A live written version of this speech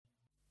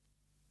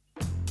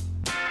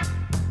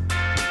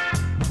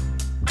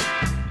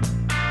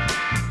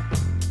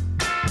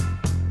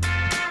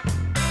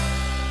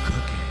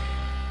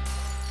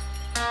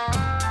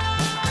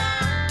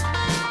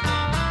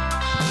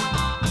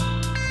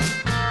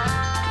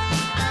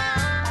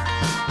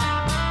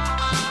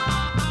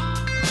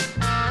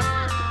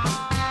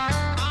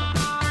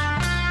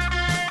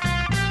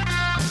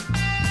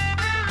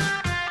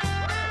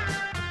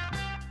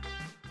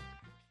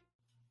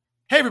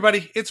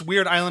everybody, it's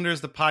Weird Islanders,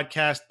 the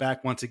podcast,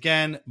 back once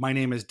again. My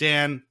name is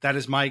Dan. That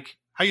is Mike.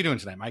 How you doing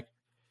tonight, Mike?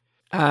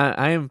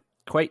 I am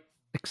quite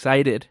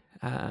excited,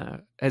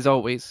 as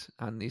always,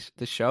 on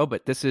this show.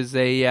 But this is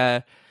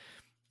a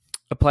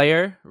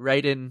player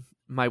right in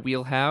my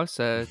wheelhouse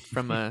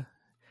from a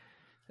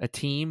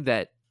team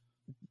that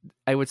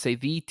I would say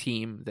the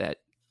team that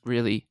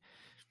really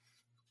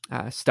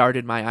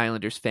started my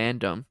Islanders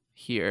fandom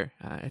here,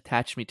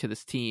 attached me to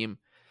this team,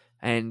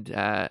 and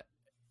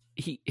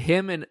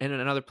him and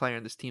another player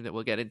in this team that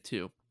we'll get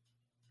into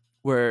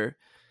were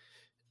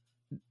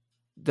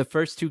the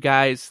first two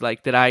guys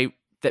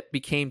that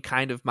became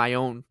kind of my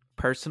own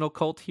personal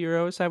cult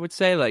heroes. I would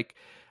say,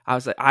 I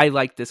was like, I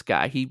like this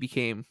guy. He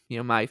became,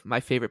 my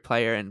favorite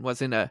player, and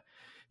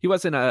he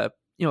wasn't a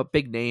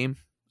big name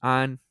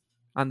on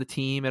the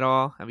team at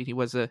all. I mean, he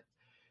was a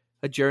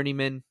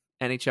journeyman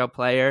NHL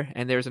player,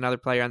 and there's another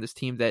player on this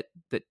team that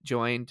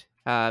joined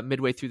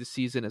midway through the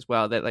season as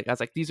well. That I was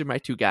like, these are my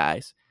two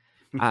guys.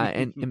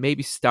 And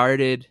maybe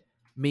started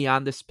me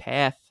on this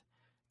path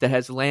that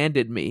has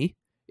landed me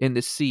in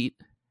this seat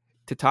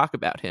to talk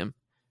about him,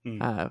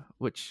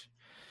 which,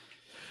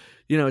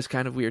 is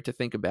kind of weird to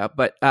think about.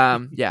 But I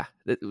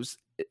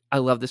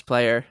love this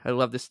player. I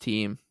love this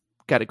team.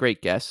 Got a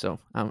great guest, so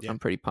I'm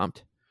pretty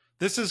pumped.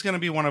 This is going to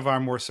be one of our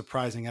more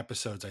surprising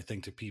episodes, I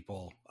think, to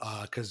people,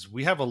 because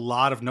we have a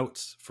lot of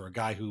notes for a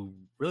guy who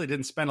really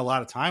didn't spend a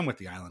lot of time with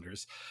the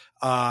Islanders.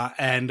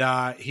 And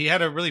he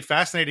had a really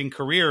fascinating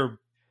career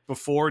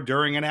before,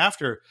 during, and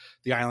after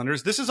the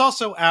Islanders. This is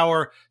also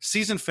our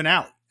season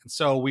finale. And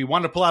so we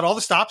wanted to pull out all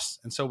the stops.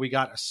 And so we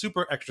got a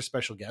super extra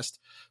special guest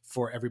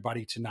for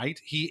everybody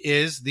tonight. He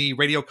is the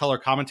radio color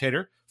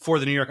commentator for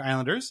the New York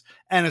Islanders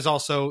and is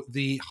also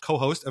the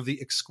co-host of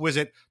the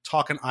exquisite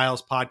Talkin'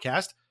 Isles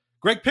podcast.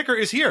 Greg Picker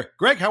is here.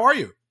 Greg, how are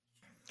you?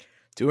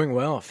 Doing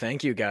well.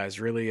 Thank you, guys.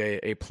 Really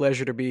a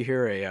pleasure to be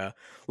here. A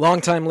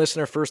long-time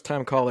listener,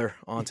 first-time caller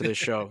onto this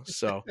show.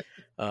 So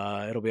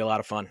it'll be a lot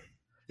of fun.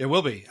 It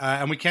will be.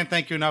 And we can't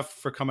thank you enough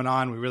for coming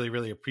on. We really,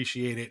 really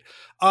appreciate it.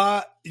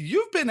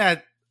 You've been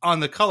on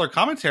the color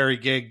commentary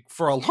gig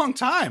for a long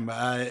time.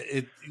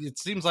 It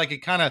seems like it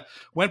kind of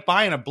went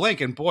by in a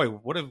blink. And boy,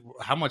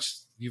 how much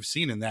you've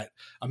seen in that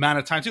amount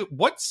of time too.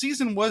 What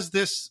season was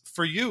this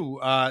for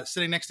you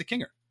sitting next to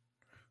Kinger?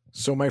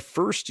 So my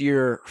first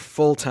year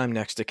full-time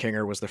next to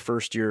Kinger was the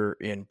first year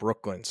in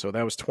Brooklyn. So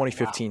that was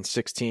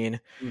 2015-16.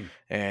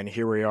 And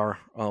here we are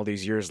all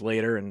these years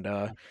later.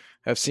 And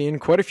I've seen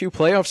quite a few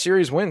playoff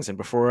series wins. And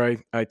before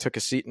I took a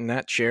seat in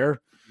that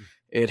chair,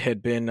 it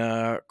had been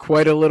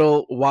quite a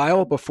little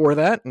while before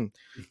that. And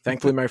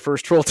thankfully, my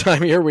first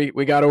full-time year,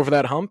 we got over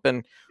that hump.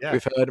 And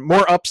we've had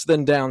more ups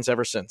than downs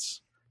ever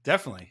since.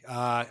 Definitely.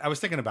 I was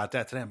thinking about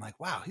that today. I'm like,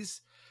 wow, he's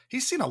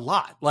seen a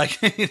lot. Like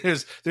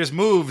there's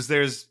moves,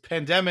 there's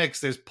pandemics,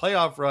 there's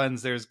playoff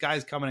runs, there's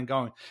guys coming and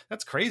going.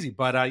 That's crazy.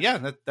 But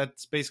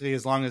that's basically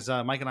as long as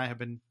Mike and I have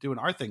been doing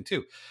our thing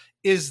too.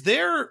 Is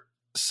there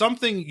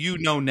something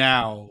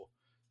now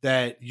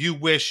that you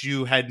wish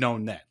you had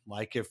known then?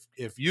 Like if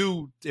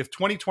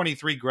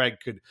 2023 Greg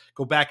could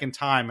go back in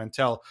time and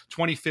tell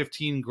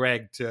 2015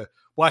 Greg to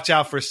watch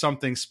out for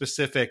something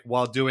specific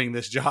while doing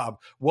this job,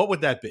 what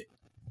would that be?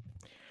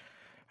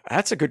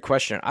 That's a good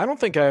question. I don't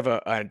think I have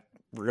a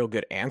real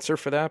good answer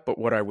for that, but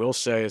what I will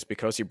say is,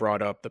 because he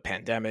brought up the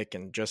pandemic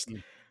and just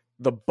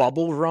the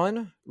bubble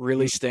run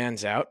really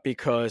stands out,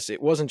 because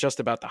it wasn't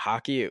just about the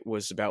hockey. It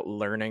was about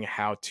learning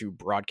how to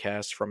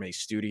broadcast from a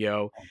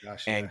studio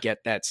and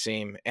get that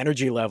same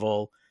energy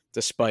level,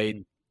 despite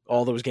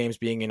all those games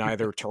being in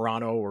either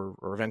Toronto or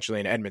eventually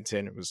in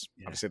Edmonton. It was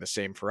obviously the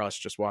same for us,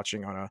 just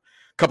watching on a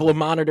couple of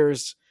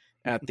monitors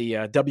at the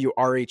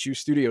WRHU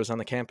studios on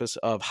the campus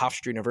of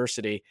Hofstra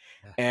University.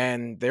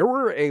 And there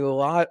were a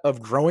lot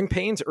of growing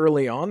pains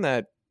early on,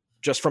 that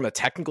just from a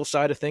technical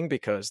side of thing,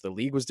 because the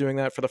league was doing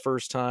that for the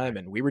first time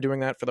and we were doing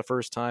that for the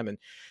first time, and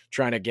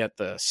trying to get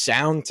the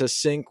sound to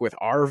sync with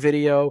our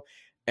video.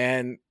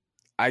 And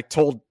I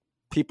told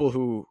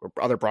people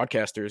other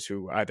broadcasters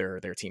who either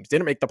their teams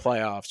didn't make the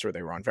playoffs or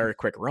they were on very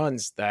quick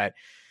runs, that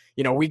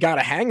we got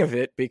a hang of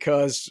it,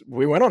 because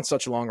we went on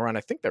such a long run.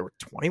 I think there were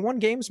 21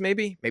 games,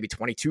 maybe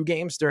 22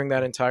 games during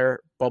that entire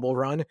bubble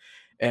run.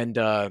 And,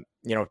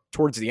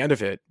 towards the end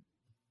of it,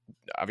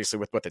 obviously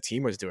with what the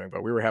team was doing,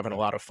 but we were having a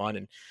lot of fun,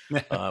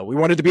 and we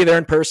wanted to be there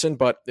in person,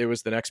 but it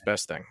was the next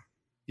best thing.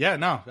 Yeah,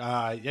 no.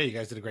 You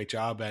guys did a great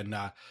job. And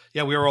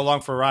we were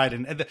along for a ride.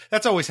 And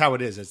that's always how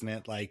it is, isn't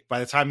it? Like by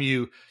the time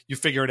you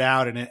figure it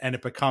out and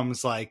it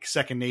becomes like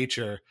second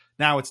nature,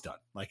 now it's done.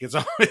 Like it's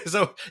always,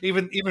 so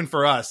even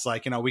for us,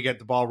 like, we get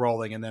the ball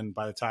rolling, and then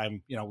by the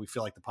time, we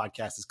feel like the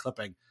podcast is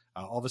clipping,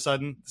 all of a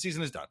sudden the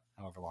season is done,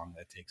 however long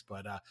that takes.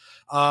 But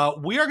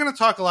we are going to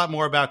talk a lot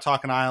more about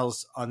Talkin'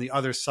 Isles on the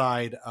other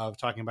side of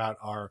talking about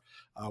our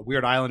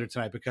Weird Islander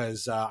tonight,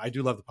 because I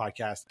do love the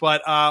podcast.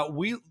 But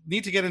we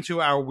need to get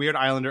into our Weird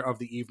Islander of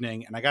the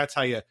evening. And I got to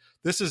tell you,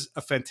 this is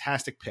a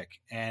fantastic pick.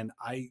 And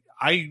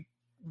I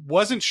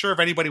wasn't sure if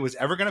anybody was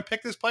ever going to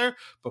pick this player,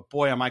 but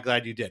boy, am I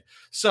glad you did.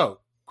 So,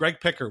 Greg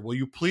Picker, will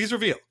you please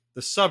reveal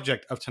the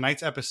subject of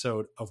tonight's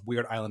episode of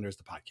Weird Islanders,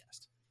 the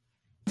podcast.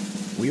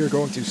 We are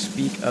going to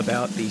speak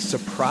about the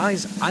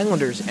surprise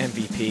Islanders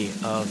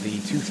MVP of the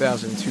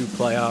 2002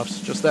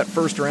 playoffs. Just that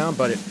first round,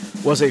 but it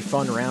was a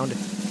fun round.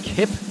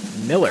 Kip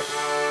Miller.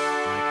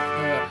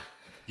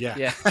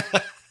 Yeah.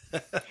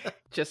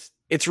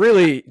 It's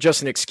really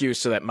just an excuse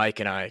so that Mike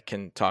and I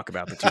can talk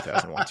about the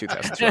 2001,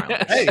 2002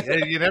 Islanders.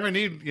 Hey, you never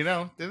need, it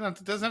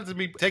doesn't have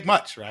to take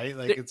much, right?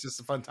 Like, it's just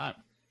a fun time.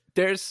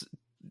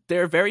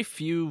 There are very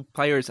few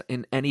players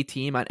in any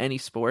team on any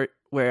sport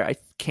where I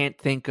can't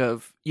think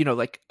of,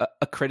 like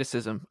a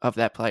criticism of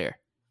that player.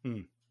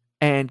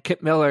 And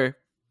Kip Miller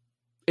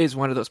is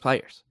one of those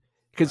players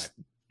because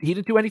he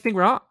didn't do anything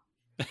wrong.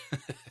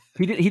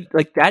 He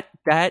like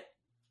that.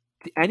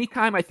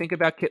 Anytime I think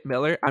about Kip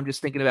Miller, I'm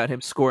just thinking about him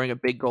scoring a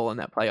big goal in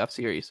that playoff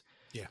series.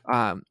 Yeah.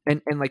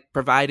 And like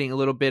providing a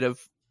little bit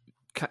of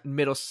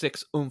middle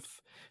six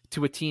oomph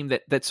to a team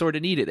that sort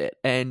of needed it.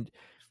 And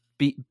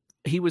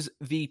he was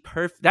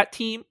that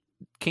team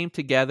came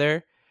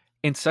together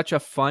in such a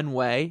fun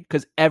way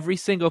because every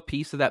single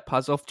piece of that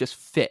puzzle just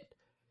fit.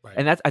 Right.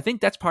 And I think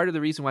that's part of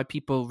the reason why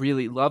people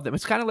really love them.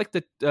 It's kind of like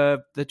the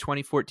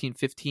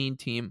 2014-15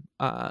 team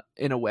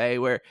in a way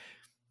where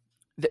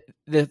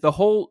the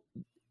whole,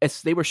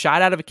 they were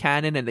shot out of a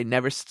cannon and they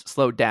never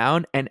slowed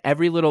down. And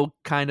every little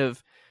kind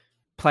of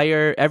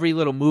player, every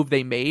little move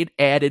they made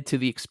added to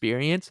the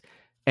experience.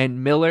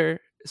 And Miller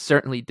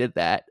certainly did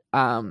that.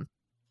 And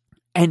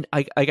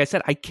like I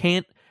said, I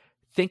can't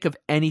think of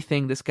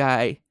anything this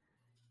guy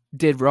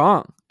did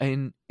wrong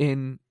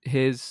in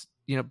his,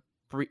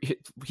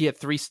 he had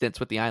 3 stints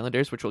with the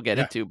Islanders, which we'll get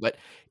into, but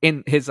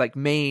in his like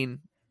main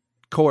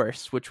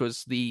course, which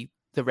was the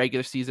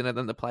regular season and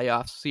then the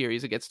playoff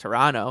series against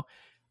Toronto,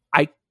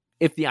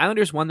 if the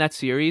Islanders won that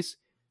series,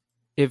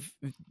 if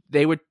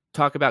they would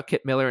talk about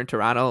Kip Miller in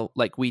Toronto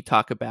like we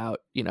talk about,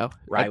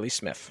 Riley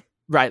Smith.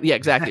 Right. Yeah,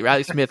 exactly.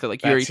 Riley Smith or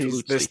like Yuri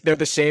Tuluchi. They're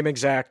the same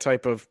exact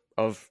type of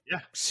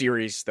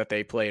series that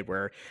they played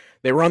where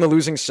they were on the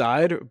losing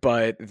side,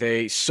 but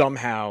they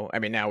somehow,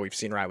 now we've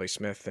seen Riley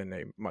Smith in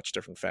a much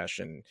different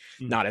fashion,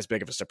 not as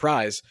big of a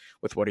surprise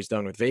with what he's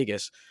done with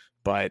Vegas,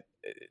 but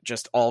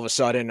just all of a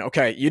sudden,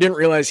 okay, you didn't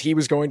realize he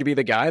was going to be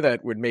the guy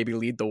that would maybe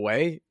lead the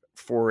way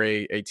for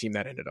a team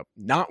that ended up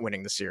not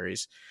winning the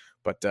series.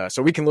 But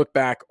so we can look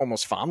back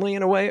almost fondly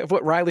in a way of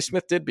what Riley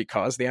Smith did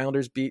because the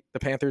Islanders beat the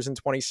Panthers in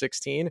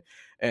 2016.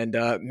 And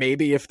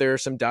maybe if there are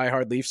some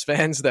diehard Leafs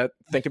fans that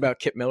think about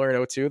Kip Miller in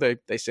 2002,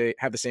 they say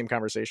have the same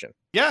conversation.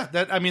 Yeah,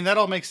 that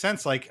all makes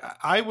sense. Like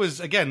I was,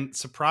 again,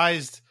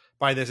 surprised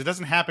by this. It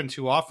doesn't happen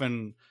too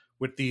often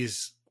with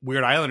these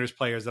Weird Islanders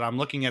players that I'm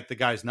looking at the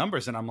guy's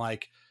numbers and I'm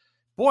like,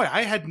 boy,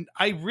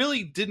 I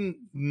really didn't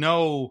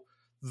know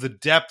the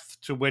depth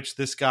to which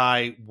this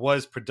guy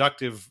was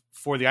productive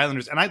for the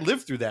Islanders. And I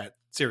lived through that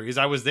series.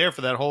 I was there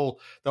for the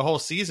whole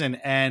season.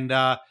 And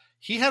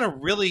he had a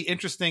really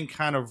interesting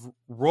kind of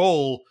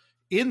role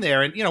in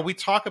there. And, we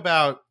talk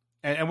about,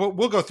 and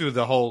we'll go through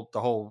the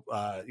whole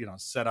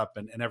setup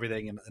and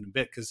everything in a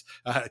bit, because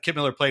Kip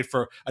Miller played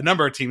for a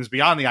number of teams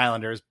beyond the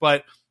Islanders.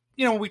 But,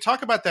 when we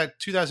talk about that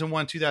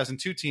 2001,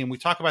 2002 team, we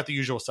talk about the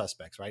usual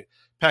suspects, right?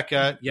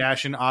 Pekka,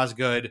 Yashin,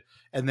 Osgood,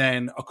 and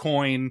then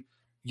Aucoin,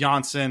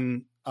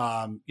 Janssen,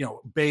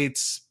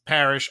 Bates,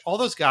 Parrish, all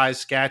those guys,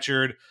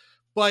 Scatchard.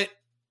 But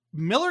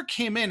Miller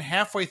came in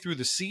halfway through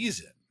the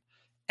season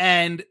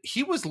and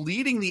he was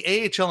leading the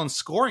AHL in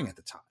scoring at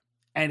the time.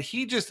 And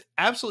he just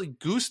absolutely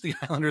goosed the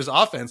Islanders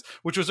offense,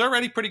 which was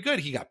already pretty good.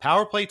 He got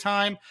power play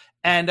time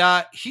and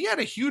he had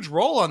a huge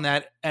role on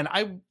that. And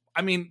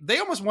I mean, they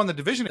almost won the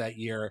division that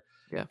year.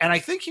 Yeah. And I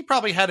think he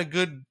probably had a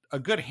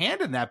good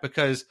hand in that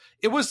because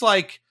it was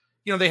like,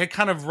 they had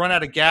kind of run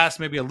out of gas,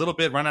 maybe a little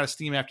bit, run out of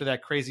steam after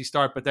that crazy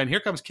start. But then here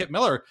comes Kip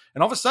Miller,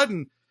 and all of a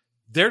sudden,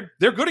 they're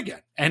good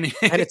again. And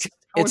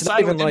it's not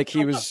even like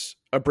he was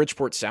a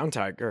Bridgeport Sound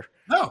Tiger.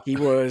 No, he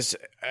was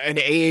an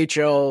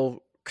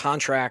AHL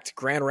contract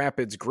Grand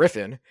Rapids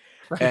Griffin,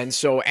 and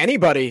so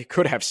anybody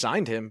could have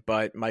signed him,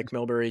 but Mike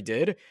Milbury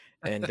did.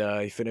 And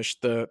he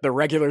finished the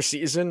regular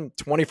season,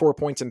 24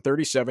 points in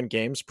 37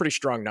 games. Pretty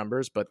strong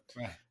numbers, but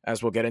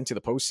as we'll get into the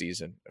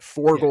postseason,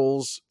 4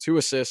 goals, 2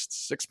 assists,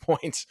 6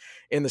 points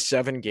in the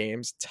 7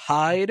 games,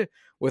 tied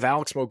with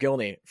Alex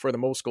Mogilny for the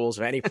most goals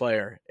of any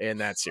player in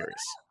that series.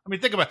 I mean,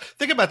 think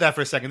about that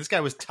for a second. This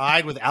guy was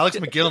tied with Alex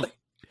Mogilny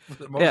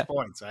for the most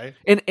points, right?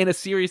 In a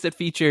series that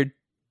featured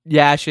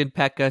Yashin,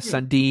 Pekka,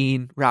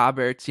 Sundin,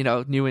 Roberts,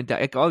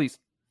 Newend, all these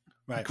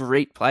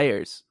great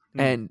players.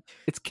 And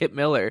it's Kip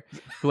Miller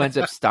who ends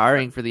up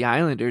starring for the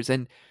Islanders.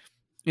 And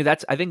I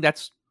think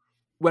that's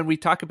when we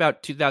talk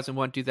about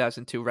 2001,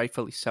 2002,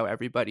 rightfully so,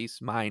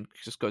 everybody's mind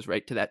just goes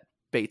right to that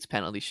Bates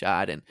penalty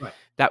shot. And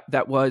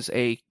that was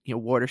a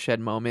watershed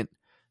moment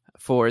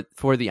for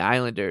the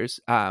Islanders.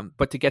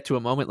 But to get to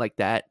a moment like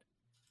that,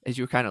 as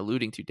you were kind of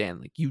alluding to, Dan,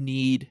 like you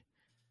need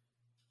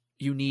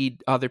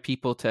other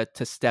people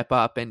to step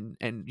up. And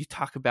you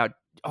talk about,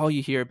 all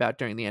you hear about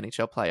during the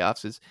NHL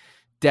playoffs is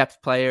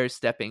depth players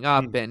stepping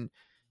up and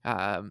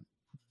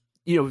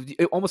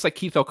almost like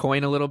Keith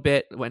O'Coin a little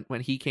bit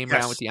when he came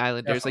around with the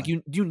Islanders. Definitely.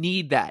 Like you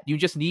need that. You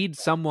just need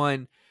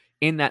someone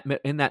in that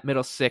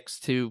middle six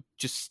to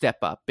just step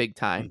up big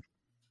time.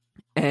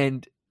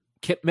 And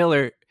Kip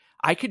Miller,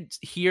 I could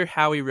hear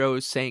Howie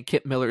Rose saying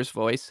Kip Miller's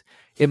voice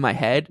in my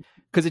head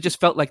because it just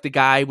felt like the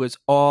guy was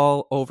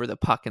all over the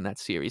puck in that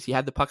series. He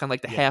had the puck on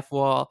like the half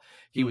wall.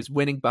 He was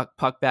winning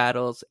puck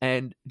battles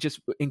and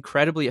just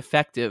incredibly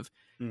effective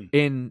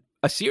in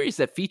a series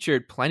that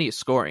featured plenty of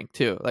scoring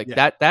too. Like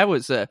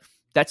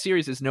that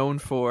series is known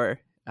for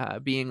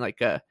being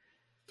like a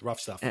rough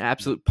stuff, an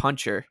absolute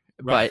puncher.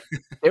 Right. But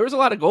there was a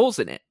lot of goals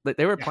in it. Like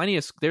there was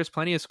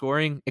plenty of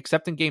scoring,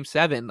 except in Game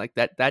 7. Like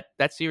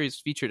that series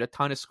featured a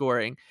ton of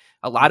scoring.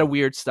 A lot of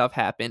weird stuff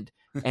happened,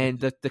 and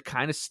the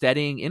kind of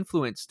steadying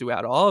influence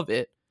throughout all of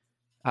it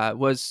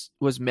was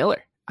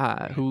Miller,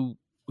 who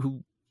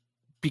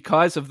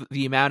because of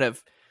the amount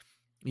of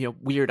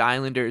weird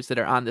Islanders that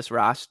are on this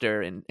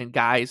roster and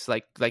guys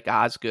like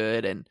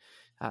Osgood and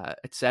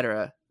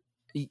etc.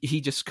 He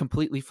just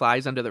completely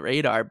flies under the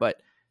radar. But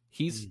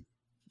he's.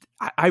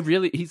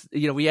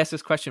 We ask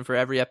this question for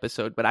every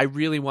episode, but I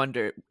really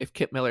wonder if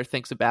Kip Miller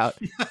thinks about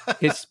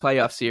his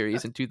playoff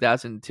series in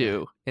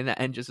 2002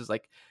 and just is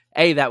like,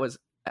 hey, that was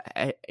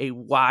a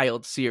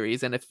wild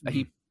series. And if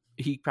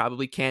he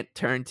probably can't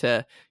turn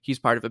to, he's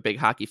part of a big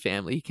hockey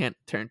family. He can't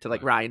turn to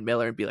like Ryan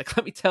Miller and be like,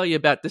 let me tell you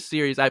about this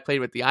series I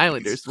played with the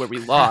Islanders where we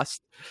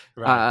lost.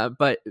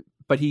 But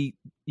he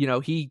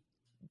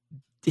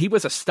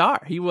was a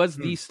star. He was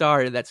the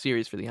star in that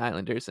series for the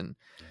Islanders. And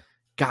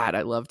God,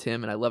 I loved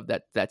him, and I loved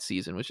that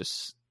season was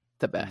just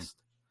the best.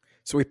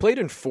 So we played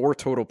in 4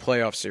 total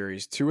playoff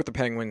series, 2 with the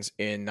Penguins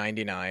in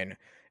 99,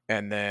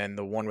 and then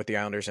the one with the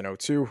Islanders in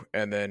 02,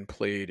 and then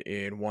played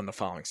in 1 the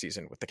following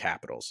season with the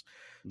Capitals.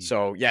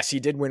 So, yes,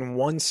 he did win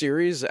 1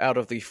 series out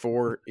of the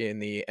 4 in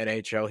the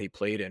NHL he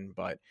played in,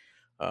 but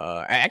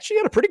I actually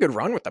had a pretty good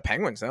run with the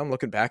Penguins. Now I'm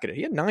looking back at it.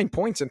 He had 9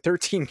 points in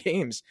 13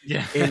 games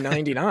in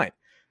 99.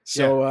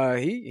 So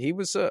he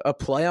was a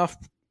playoff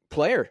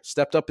player,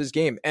 stepped up his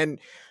game, and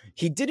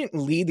he didn't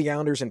lead the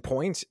Islanders in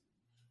points.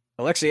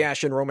 Alexei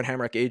Ashin, Roman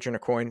Hamrick, Adrian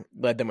Aucoin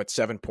led them with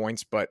 7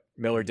 points, but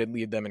Miller did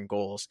lead them in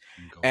goals.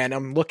 And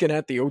I'm looking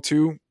at the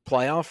 02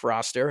 playoff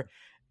roster,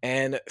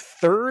 and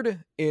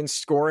 3rd in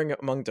scoring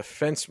among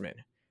defensemen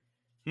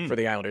for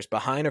the Islanders,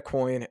 behind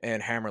Aucoin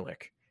and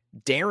Hamrick,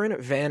 Darren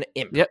Van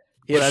Impe. Yep,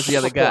 that's the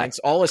other guy. Points,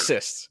 all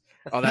assists.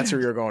 Oh, that's who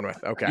you're going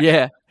with. Okay,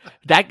 yeah,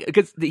 that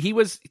because he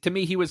was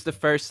the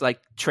first like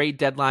trade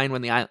deadline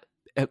when the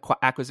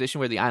acquisition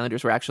where the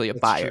Islanders were actually a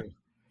buyer. True.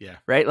 Yeah.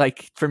 Right.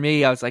 Like for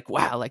me, I was like,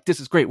 wow, like this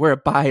is great. We're a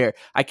buyer.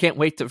 I can't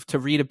wait to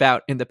read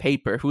about in the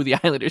paper who the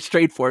Islanders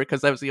trade for,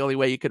 because that was the only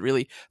way you could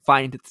really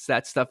find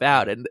that stuff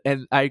out. And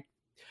I,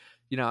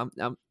 I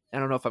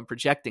don't know if I'm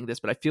projecting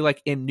this, but I feel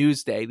like in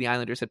Newsday, the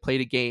Islanders had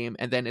played a game,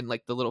 and then in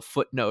like the little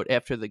footnote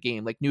after the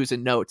game, like news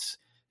and notes,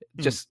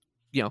 just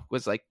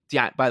was like,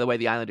 yeah, by the way,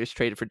 the Islanders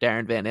traded for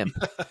Darren Van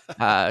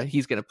Impe.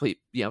 He's going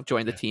to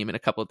join the team in a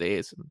couple of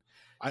days. And,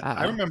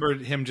 I remember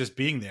him just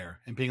being there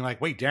and being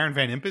like, wait, Darren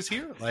Van Impe is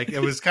here? Like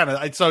it was kind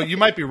of, so you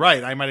might be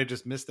right. I might have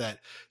just missed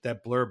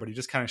that blur, but he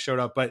just kind of showed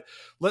up. But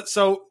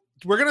so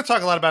we're going to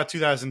talk a lot about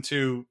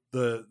 2002,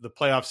 the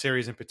playoff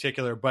series in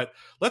particular, but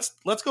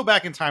let's go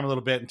back in time a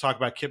little bit and talk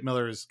about Kip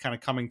Miller's kind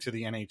of coming to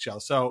the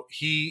NHL. So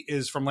he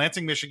is from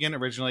Lansing, Michigan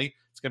originally.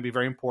 It's going to be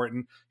very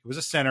important. He was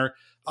a center.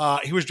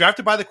 He was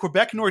drafted by the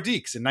Quebec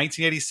Nordiques in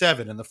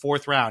 1987 in the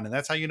 4th round. And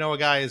that's how you know a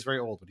guy is very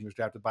old, when he was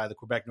drafted by the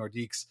Quebec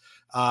Nordiques.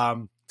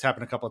 It's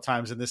happened a couple of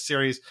times in this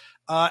series.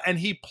 And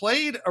he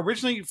played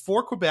originally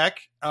for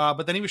Quebec,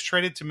 but then he was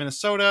traded to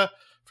Minnesota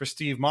for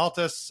Steve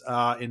Maltas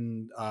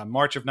in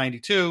March of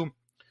 92.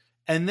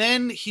 And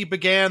then he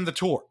began the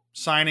tour,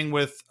 signing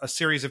with a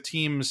series of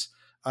teams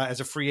as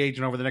a free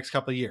agent over the next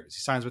couple of years.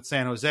 He signs with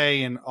San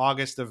Jose in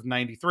August of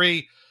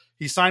 93.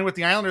 He signed with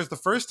the Islanders the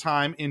first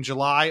time in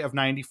July of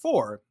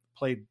 94,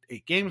 played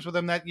 8 games with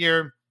them that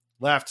year,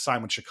 left,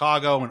 signed with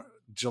Chicago in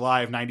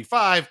July of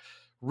 95,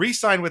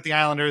 re-signed with the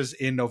Islanders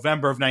in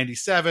November of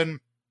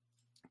 97.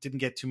 Didn't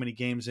get too many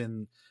games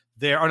in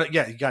there. Oh, no,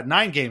 yeah, he got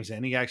 9 games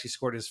in. He actually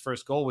scored his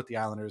first goal with the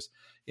Islanders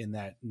in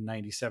that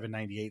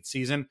 97-98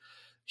 season.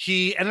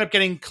 He ended up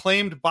getting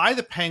claimed by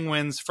the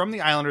Penguins from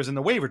the Islanders in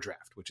the waiver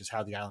draft, which is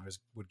how the Islanders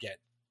would get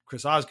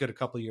Chris Osgood a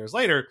couple of years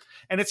later.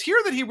 And it's here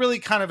that he really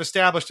kind of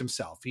established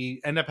himself. He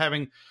ended up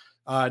having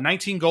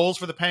 19 goals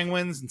for the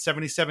Penguins in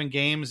 77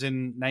 games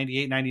in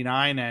 98,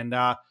 99. And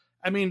I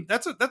mean,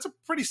 that's a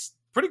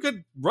pretty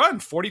good run,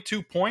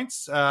 42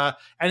 points. And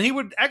he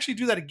would actually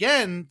do that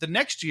again the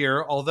next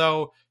year,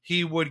 although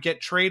he would get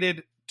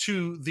traded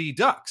to the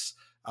Ducks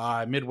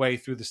midway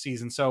through the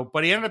season.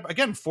 But he ended up,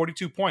 again,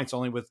 42 points,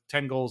 only with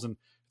 10 goals and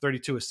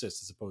 32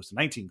 assists as opposed to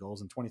 19 goals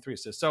and 23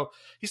 assists. So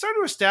he started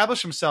to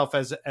establish himself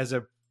as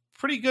a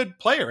pretty good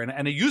player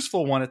and a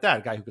useful one at that.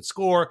 A guy who could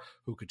score,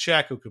 who could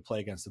check, who could play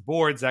against the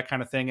boards, that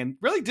kind of thing, and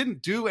really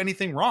didn't do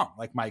anything wrong,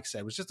 like Mike said.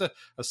 It was just a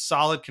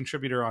solid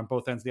contributor on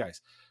both ends of the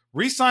ice.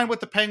 Re-signed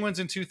with the Penguins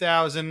in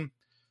 2000,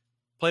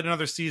 played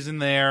another season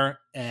there,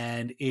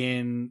 and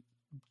in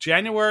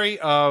January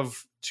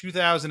of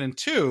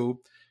 2002,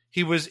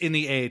 he was in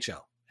the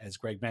AHL, as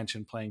Greg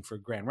mentioned, playing for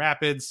Grand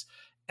Rapids.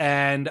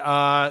 And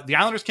the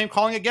Islanders came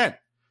calling again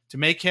to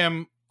make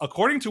him,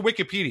 according to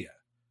Wikipedia,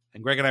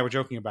 and Greg and I were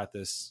joking about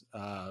this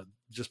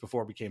just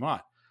before we came on.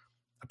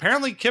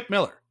 Apparently, Kip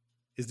Miller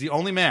is the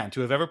only man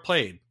to have ever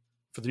played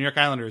for the New York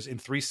Islanders in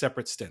 3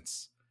 separate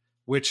stints,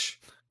 which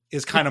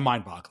is kind of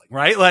mind-boggling,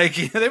 right? Like,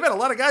 they've had a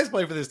lot of guys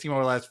play for this team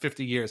over the last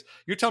 50 years.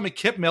 You're telling me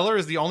Kip Miller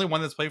is the only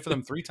one that's played for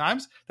them 3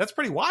 times? That's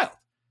pretty wild.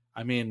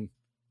 I mean,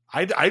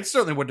 I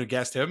certainly wouldn't have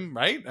guessed him,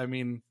 right? I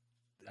mean,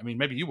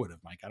 maybe you would have,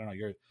 Mike. I don't know.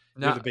 You're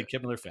the big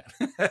Kip Miller fan.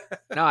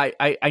 No,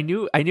 I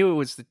knew it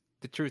was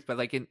the truth, but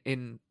like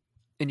in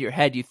your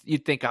head,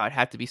 you'd think, oh, it'd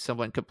have to be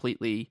someone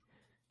completely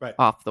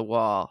off the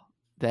wall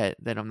that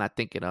I'm not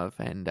thinking of.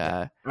 And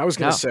I was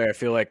going to say, I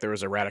feel like there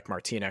was a Radek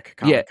Martinek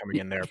comment coming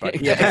in there, but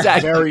he had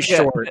exactly. a very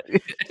short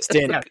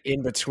stint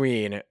in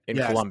between in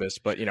Columbus.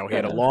 But he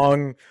had a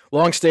long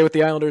stay with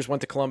the Islanders,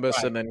 went to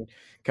Columbus, and then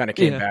kind of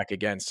came back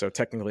again. So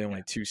technically,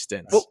 only 2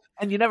 stints. Well,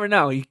 and you never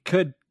know. We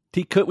could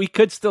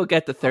still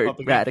get the third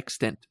Radek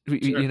stint.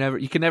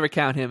 You can never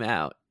count him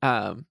out.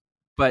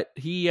 But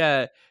he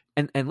and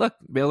look,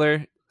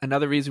 Miller.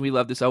 Another reason we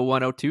love this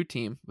 01-02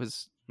 team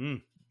was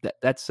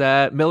that's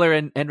Miller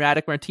and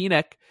Radek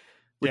Martinek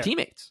were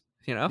teammates.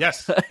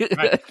 Yes.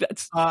 Right.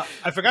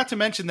 I forgot to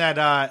mention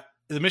that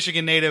the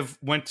Michigan native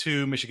went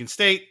to Michigan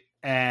State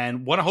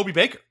and won a Hobie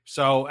Baker.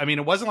 So I mean,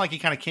 it wasn't like he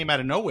kind of came out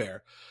of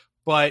nowhere.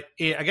 But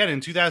again, in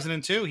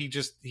 2002,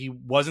 he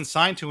wasn't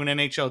signed to an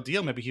NHL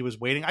deal. Maybe he was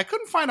waiting. I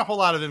couldn't find a whole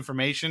lot of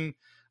information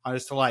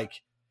as to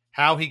like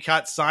how he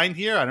got signed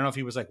here. I don't know if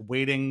he was like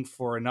waiting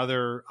for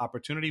another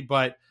opportunity,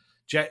 but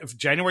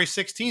January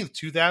 16th,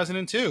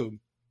 2002,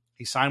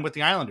 he signed with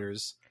the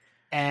Islanders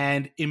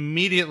and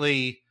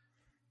immediately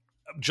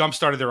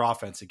jump-started their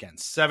offense again.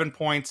 7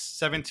 points,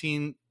 7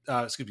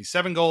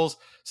 goals,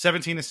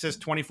 17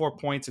 assists, 24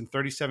 points in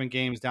 37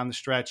 games down the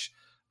stretch.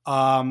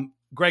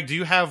 Greg, do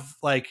you have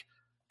like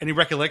any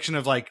recollection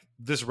of like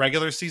this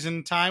regular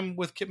season time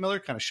with Kip Miller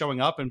kind of showing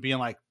up and being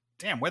like,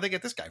 damn, where'd they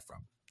get this guy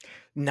from?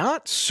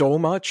 Not so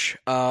much.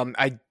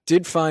 I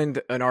did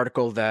find an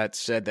article that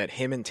said that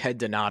him and Ted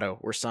Donato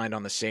were signed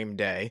on the same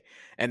day,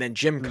 and then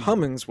Jim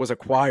Cummins was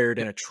acquired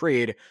in a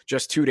trade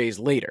just 2 days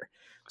later.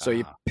 So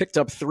you picked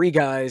up 3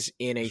 guys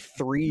in a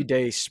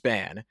 3-day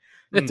span.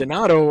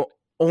 Donato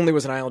only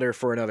was an Islander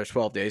for another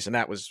 12 days, and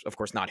that was, of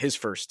course, not his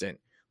first stint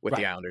with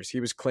the Islanders. He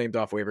was claimed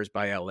off waivers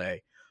by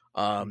LA.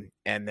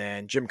 And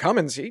then Jim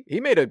Cummins, he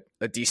made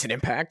a decent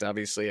impact,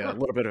 obviously a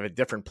little bit of a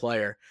different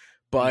player,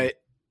 but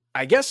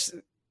I guess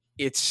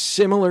it's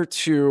similar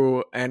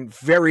to and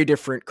very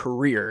different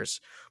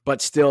careers,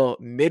 but still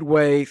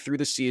midway through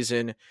the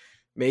season,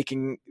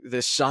 making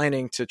this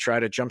signing to try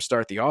to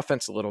jumpstart the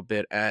offense a little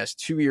bit as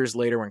 2 years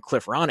later when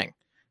Cliff Ronning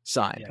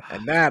signed.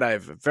 And that I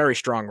have a very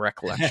strong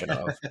recollection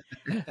of.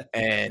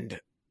 And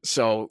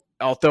so,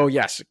 although,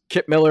 yes,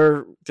 Kip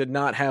Miller did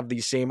not have the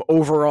same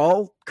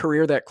overall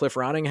career that Cliff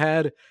Ronning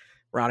had.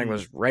 Ronning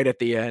was right at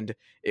the end.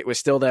 It was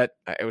still that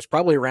it was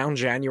probably around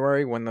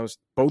January when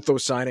both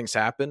those signings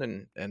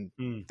happened, and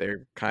they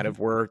kind of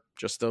were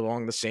just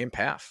along the same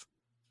path.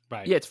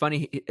 Right. Yeah, it's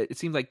funny. It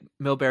seemed like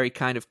Milbury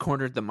kind of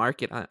cornered the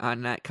market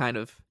on that kind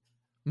of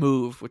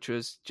move, which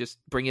was just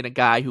bringing a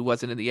guy who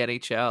wasn't in the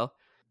NHL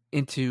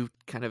into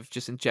kind of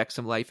just inject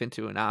some life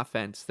into an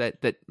offense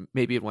that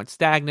maybe it went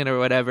stagnant or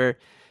whatever.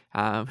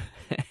 One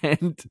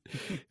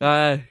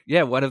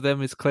of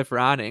them is Cliff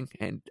Ronning,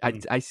 and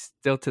I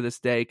still to this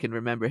day can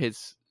remember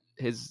his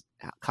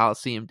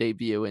Coliseum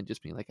debut and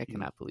just being like, I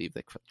cannot believe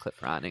that Cliff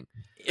Ronning.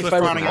 Cliff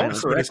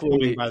Ronning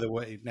correctly, by the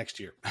way, next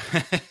year.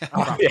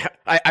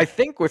 I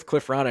think with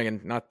Cliff Ronning,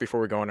 and not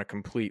before we go on a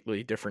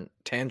completely different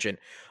tangent,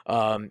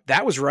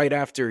 that was right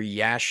after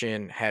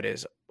Yashin had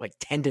his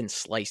tendon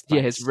sliced by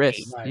his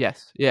wrist. Right.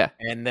 Yes. Yeah.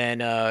 And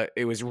then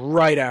it was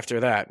right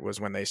after that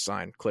was when they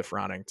signed Cliff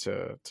Ronning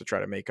to try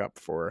to make up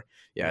for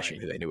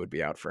Yashin, who they knew would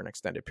be out for an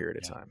extended period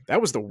of time.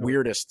 That was the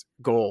weirdest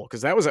goal,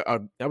 because that was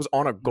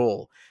on a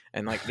goal,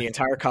 and the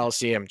entire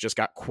Coliseum just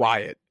got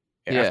quiet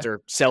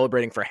after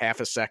celebrating for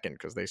half a second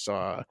because they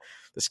saw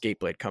the skate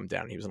blade come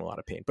down. He was in a lot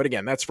of pain. But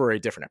again, that's for a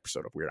different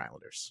episode of Weird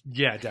Islanders.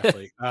 Yeah,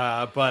 definitely.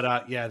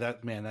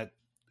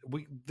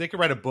 They could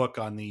write a book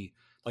on the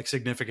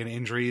significant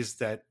injuries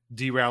that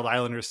derailed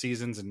Islanders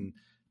seasons, and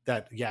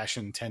that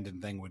Yashin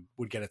tendon thing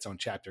would get its own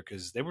chapter,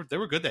 because they were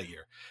good that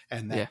year,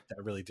 and that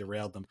really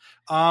derailed them.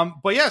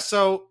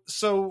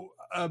 So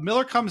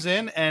Miller comes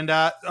in, and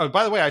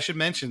by the way, I should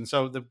mention,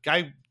 so the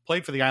guy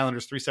played for the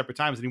Islanders 3 separate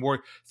times, and he wore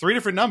 3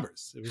 different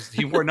numbers.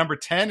 He wore number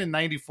 10 in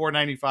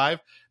 94-95,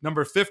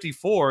 number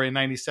 54 in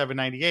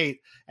 97-98,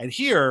 and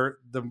here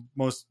the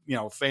most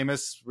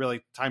famous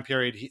really time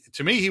period.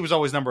 To me, he was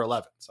always number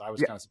 11. So I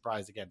was kind of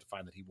surprised again to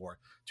find that he wore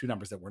 2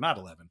 numbers that were not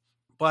 11.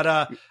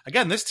 But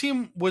again, this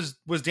team was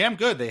damn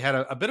good. They had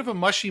a bit of a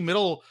mushy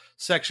middle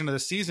section of the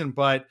season,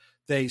 but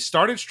they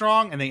started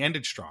strong and they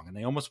ended strong, and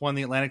they almost won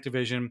the Atlantic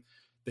Division.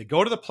 They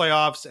go to the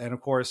playoffs, and of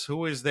course,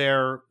 who is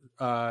there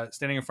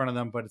standing in front of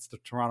them? But it's the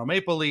Toronto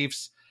Maple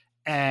Leafs.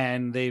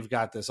 and they've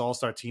got this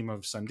all-star team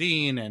of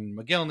Sundin and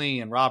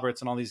McGillney and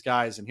Roberts and all these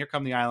guys, and here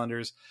come the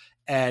Islanders.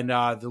 And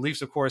the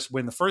Leafs, of course,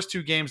 win the first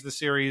 2 games of the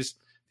series.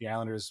 The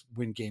Islanders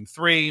win game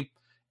 3.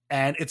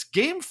 And it's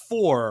game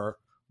 4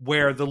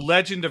 where the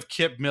legend of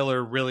Kip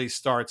Miller really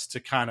starts to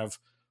kind of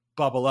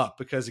bubble up.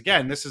 Because,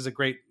 again, this is a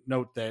great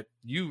note that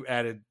you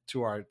added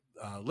to our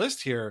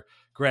list here,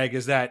 Greg,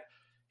 is that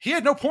he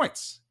had no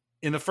points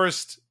in the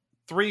first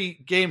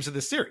 3 games of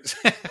the series.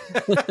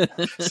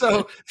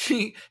 So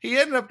he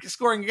ended up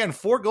scoring, again,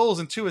 4 goals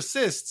and 2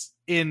 assists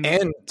in...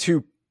 And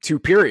two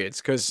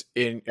periods, because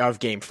of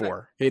game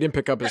 4. He didn't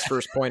pick up his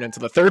first point into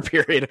the third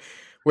period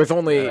with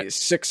only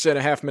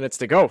 6.5 minutes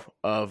to go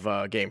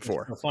of game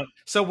 4.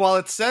 So while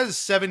it says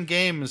 7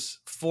 games,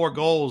 4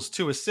 goals,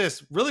 2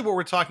 assists, really what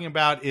we're talking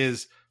about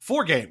is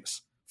 4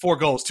 games, 4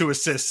 goals, 2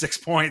 assists, 6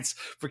 points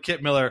for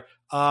Kip Miller.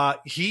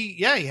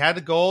 He had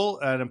a goal,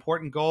 an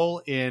important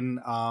goal in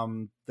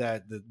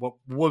what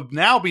would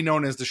now be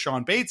known as the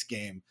Sean Bates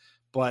game.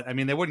 But I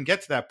mean, they wouldn't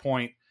get to that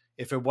point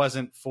if it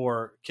wasn't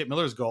for Kip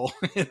Miller's goal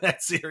in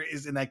that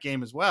series, in that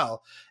game as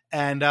well.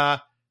 And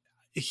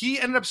he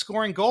ended up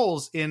scoring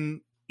goals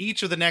in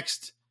each of the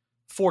next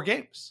 4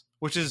 games,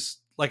 which is,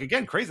 like,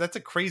 again, crazy. That's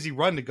a crazy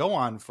run to go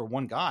on for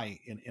one guy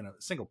in a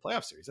single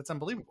playoff series. That's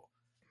unbelievable.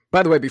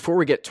 By the way, before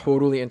we get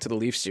totally into the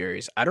Leafs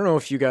series, I don't know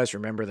if you guys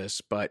remember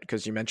this, but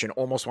because you mentioned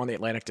almost won the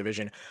Atlantic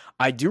Division,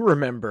 I do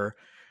remember,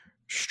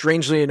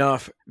 strangely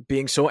enough,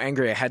 being so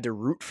angry I had to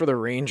root for the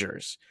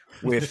Rangers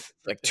with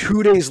like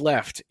 2 days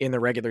left in the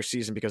regular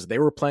season because they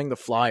were playing the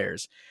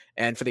Flyers.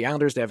 And for the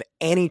Islanders to have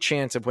any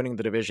chance of winning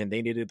the division,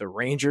 they needed the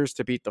Rangers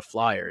to beat the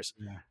Flyers,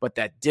 but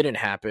that didn't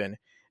happen.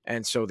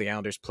 And so the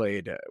Islanders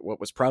played what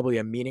was probably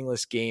a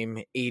meaningless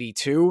game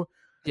 82.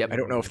 Yep. I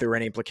don't know if there were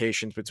any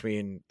implications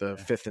between the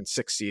 5th and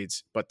 6th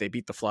seeds, but they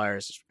beat the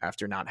Flyers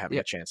after not having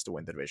a chance to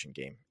win the division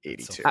game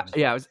 82.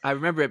 I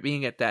remember it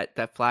being at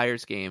that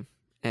Flyers game,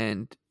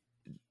 and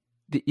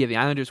the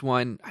Islanders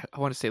won. I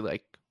want to say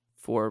like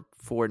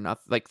 4-0.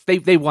 Like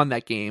they won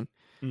that game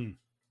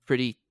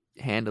pretty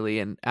handily,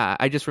 and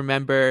I just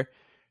remember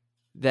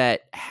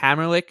that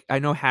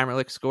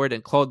Hamrlik scored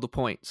and Claude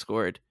Lapointe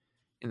scored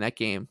in that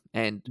game,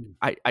 and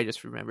I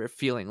just remember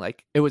feeling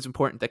like it was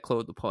important that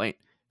Claude Lapointe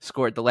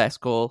scored the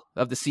last goal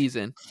of the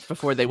season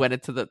before they went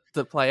into the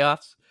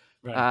playoffs.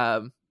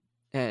 Right.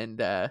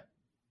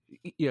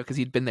 Because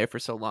he'd been there for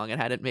so long and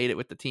hadn't made it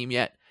with the team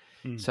yet.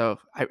 So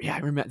I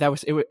remember that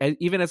was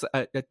even as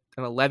an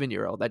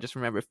 11-year-old, I just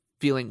remember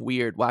feeling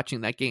weird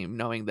watching that game,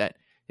 knowing that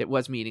it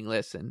was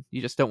meaningless and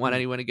you just don't want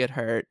anyone to get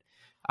hurt.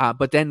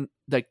 But then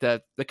like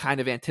the kind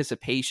of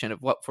anticipation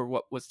of what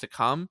was to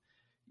come,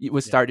 it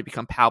was starting to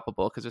become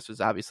palpable, because this was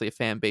obviously a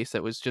fan base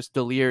that was just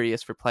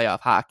delirious for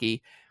playoff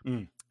hockey.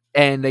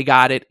 And they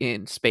got it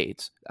in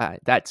spades.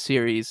 That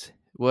series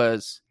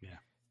was,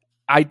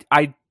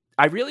 I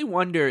really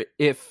wonder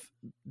if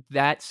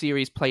that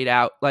series played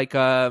out like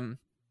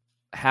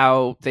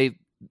how the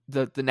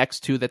next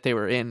 2 that they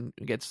were in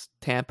against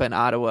Tampa and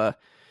Ottawa,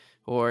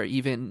 or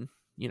even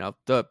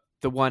the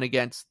one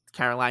against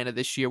Carolina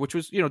this year, which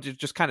was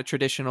just kind of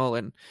traditional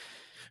and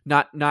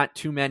not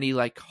too many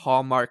like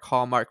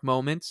hallmark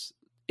moments.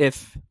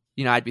 If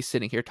I'd be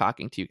sitting here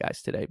talking to you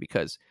guys today,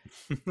 because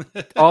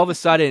all of a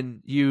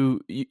sudden you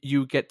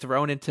get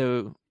thrown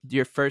into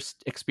your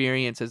first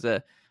experience as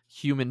a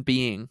human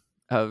being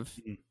of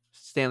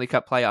Stanley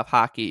Cup playoff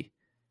hockey,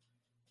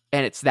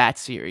 and it's that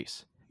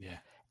series. Yeah.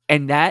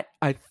 And that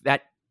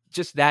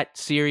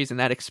series and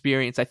that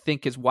experience, I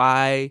think, is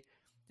why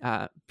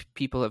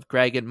people of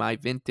Greg and my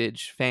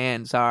vintage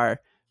fans are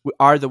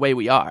the way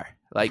we are.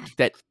 Like,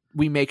 that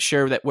we make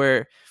sure that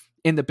we're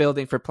in the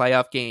building for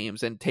playoff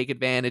games and take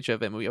advantage of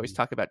them. We always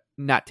talk about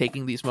not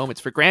taking these moments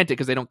for granted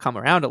because they don't come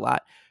around a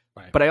lot.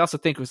 Right. But I also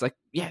think it was like,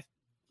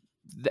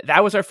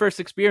 that was our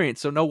first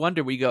experience. So no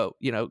wonder we go,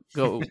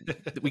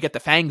 we get the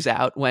fangs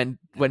out when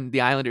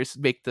the Islanders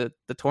make the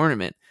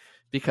tournament,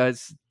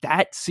 because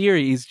that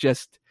series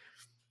just,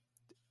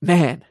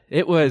 man,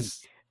 it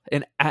was,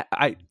 and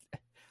I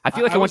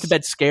feel like I went to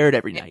bed scared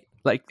every night.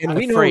 Like, and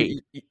we afraid.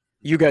 Know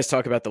you guys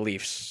talk about the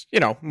Leafs,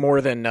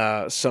 more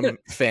than some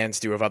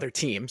fans do of other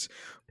teams.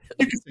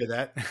 You can say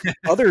that.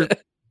 Other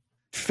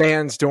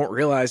fans don't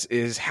realize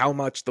is how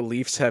much the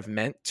Leafs have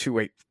meant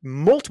to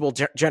multiple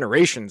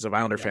generations of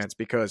Islander fans,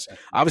 because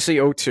obviously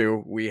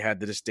 2002, we had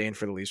the disdain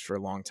for the Leafs for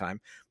a long time.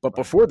 But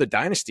before the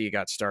dynasty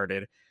got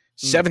started,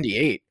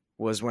 78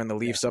 was when the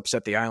Leafs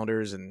upset the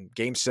Islanders in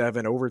Game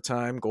 7,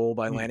 overtime, goal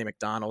by Lanny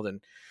McDonald. And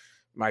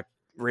my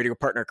radio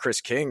partner Chris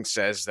King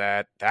says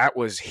that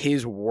was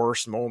his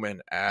worst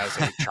moment as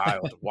a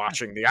child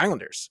watching the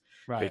Islanders,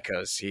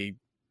 because he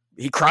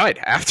cried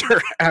after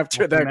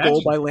that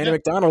goal by Lanny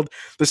McDonald,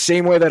 the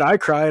same way that I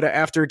cried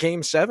after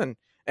Game 7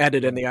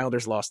 ended and the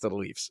Islanders lost to the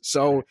Leafs.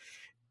 So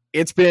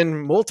it's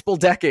been multiple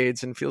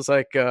decades, and feels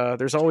like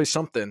there's always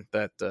something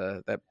that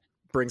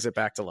brings it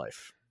back to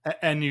life.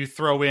 and you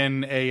throw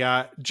in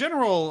a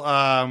general,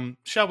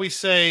 shall we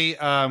say,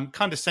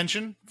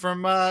 condescension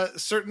from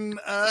certain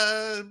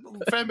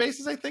fan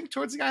bases, I think,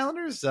 towards the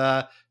Islanders,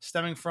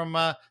 stemming from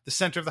the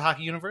center of the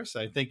hockey universe.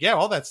 I think,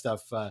 all that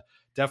stuff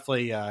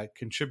definitely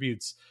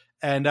contributes.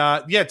 And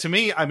to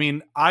me, I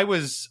mean, I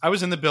was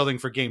in the building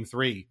for Game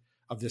 3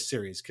 of this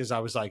series because I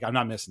was like, I'm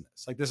not missing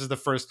this. Like, this is the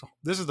first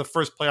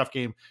playoff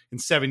game in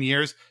 7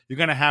 years. You're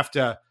going to have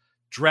to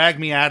drag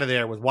me out of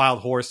there with wild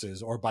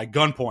horses or by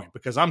gunpoint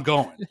because I'm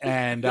going.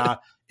 And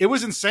it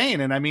was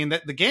insane. And I mean,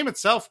 the game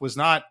itself was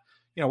not,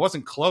 it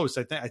wasn't close.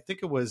 I think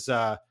it was,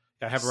 I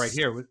have it right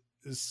here. It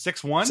was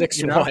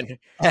 6-1. 6-1.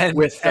 And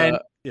with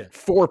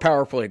 4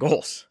 power play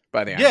goals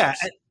by the Islanders.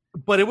 Yeah.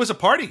 But it was a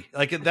party.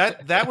 Like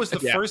that was the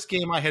first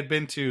game I had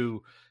been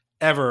to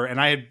ever. And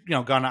I had,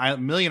 gone to a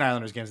million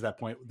Islanders games at that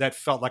point. That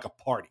felt like a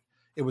party.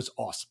 It was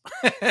awesome.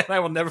 And I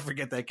will never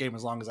forget that game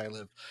as long as I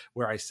live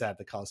where I sat at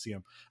the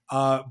Coliseum.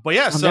 But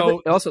yeah,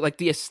 also like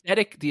the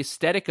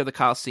aesthetic of the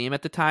Coliseum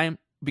at the time,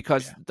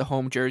 because the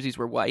home jerseys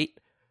were white,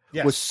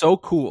 was so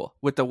cool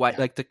with the white,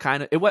 like the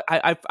kind of,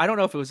 I don't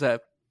know if it was a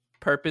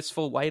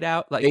purposeful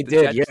whiteout. Like they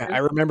did. Yeah. I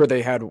remember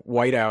they had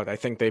whiteout. I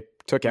think they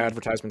took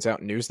advertisements out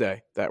in Newsday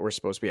that were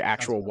supposed to be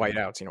actual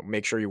whiteouts,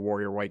 make sure you wore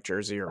your white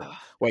jersey or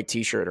white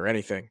t-shirt or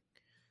anything.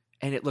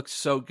 And it looked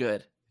so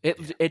good.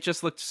 It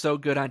just looked so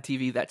good on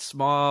TV, that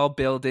small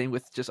building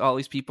with just all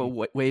these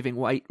people waving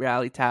white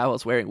rally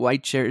towels, wearing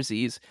white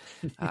jerseys.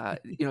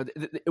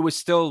 It was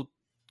still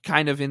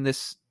kind of in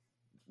this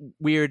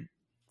weird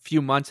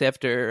few months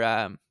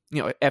after,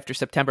 after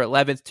September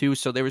 11th too.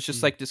 So there was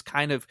just like this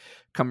kind of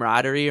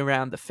camaraderie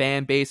around the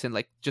fan base and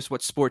like just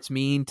what sports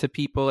mean to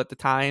people at the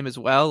time as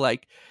well.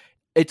 Like,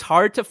 it's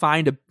hard to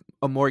find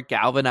a more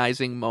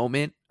galvanizing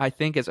moment, I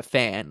think, as a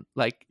fan,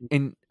 like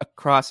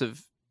across of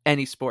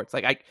any sports.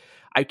 Like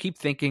I keep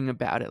thinking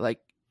about it like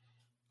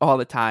all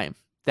the time,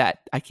 that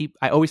I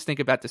always think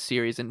about the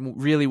series and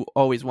really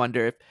always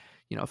wonder if,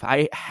 if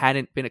I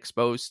hadn't been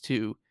exposed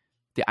to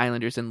the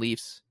Islanders and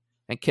Leafs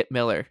and Kip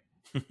Miller,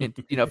 and,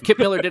 if Kip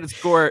Miller didn't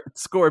score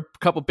a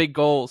couple big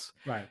goals,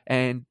 right,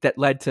 and that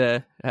led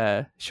to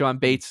Sean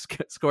Bates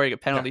scoring a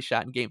penalty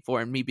shot in Game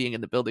 4 and me being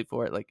in the building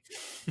for it, like,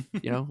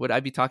 would I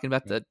be talking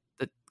about the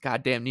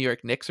goddamn New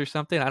York Knicks or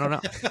something? I don't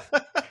know.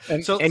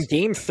 And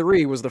Game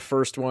 3 was the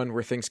first one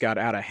where things got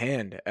out of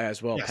hand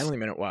as well, penalty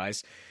minute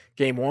wise.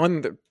 Game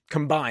 1, the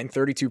combined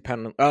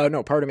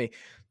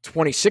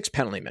 26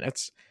 penalty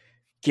minutes.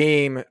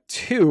 Game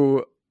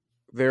 2,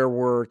 there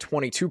were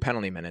 22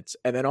 penalty minutes.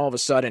 And then all of a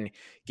sudden,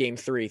 Game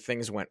 3,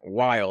 things went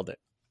wild.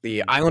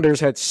 The Islanders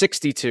had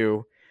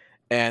 62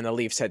 and the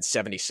Leafs had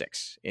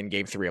 76 in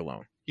Game 3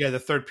 alone. Yeah, the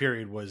third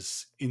period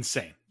was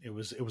insane. It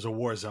was a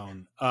war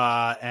zone.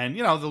 And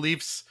the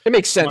Leafs, it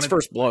makes sense.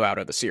 First blowout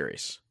of the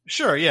series.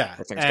 Sure, yeah.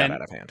 Where things got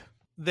out of hand.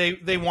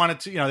 They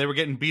wanted to, they were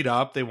getting beat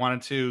up. They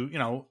wanted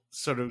to,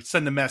 sort of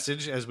send a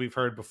message, as we've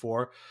heard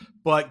before.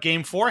 But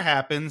Game 4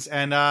 happens,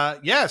 and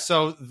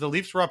so the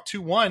Leafs were up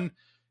 2-1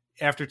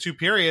 after 2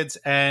 periods,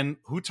 and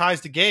who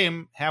ties the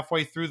game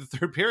halfway through the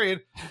third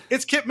period?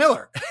 It's Kip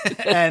Miller.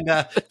 And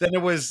then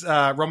it was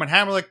Roman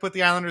Hamrlik put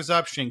the Islanders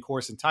up. Shane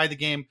Corson tied the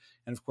game,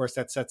 and of course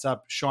that sets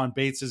up Sean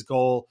Bates'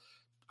 goal.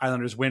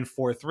 Islanders win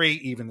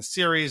 4-3, even the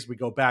series. We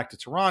go back to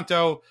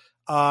Toronto.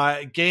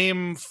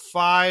 Game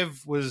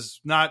 5 was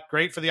not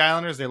great for the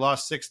Islanders. They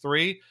lost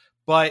 6-3,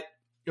 but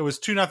it was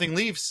 2-0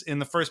 Leafs in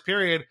the first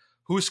period.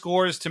 Who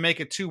scores to make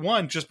it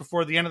 2-1 just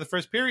before the end of the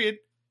first period?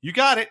 You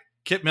got it,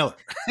 Kip Miller.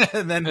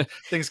 And then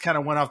things kind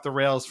of went off the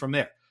rails from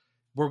there.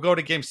 We'll go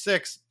to Game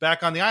 6,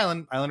 back on the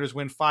island. Islanders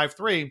win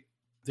 5-3.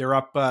 They're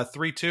up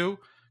 3-2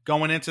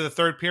 going into the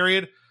third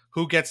period.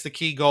 Who gets the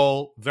key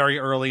goal very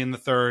early in the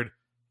third?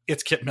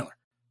 It's Kip Miller.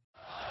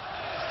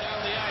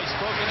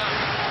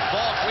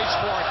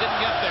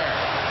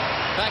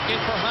 Back in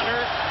for Hunter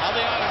of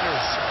the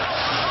Islanders.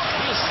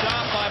 He is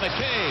stopped by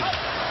McCabe.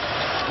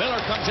 Miller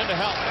comes in to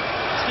help.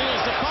 Steals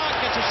the puck,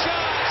 gets a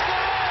shot.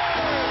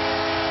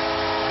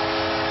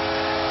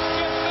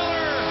 Kip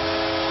Miller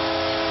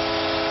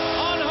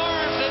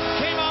unharmed and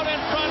came out in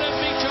front and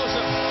beat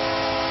Joseph.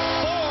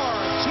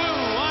 4-2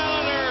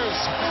 Islanders.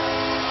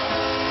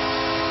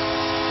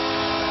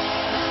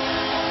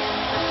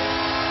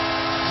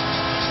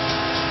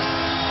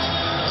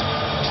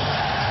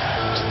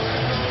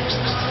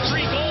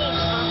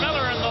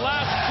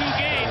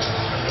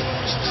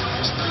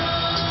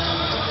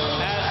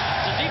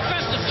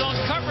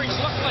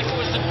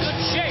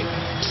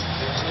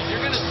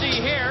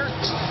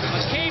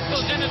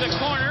 Into the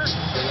corner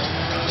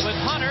with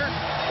Hunter,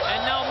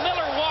 and now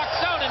Miller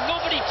walks out and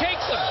nobody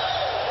takes him.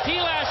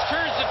 Pilash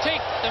turns to take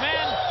the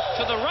man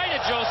to the right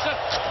of Joseph,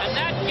 and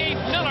that gave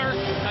Miller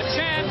a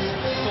chance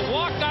to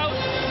walk out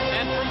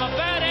and from a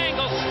bad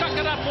angle stuck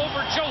it up over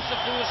Joseph,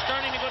 who was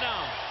starting to go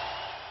down.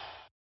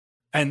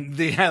 And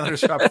the Islanders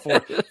shot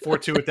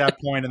 4-2 at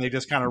that point, and they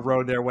just kind of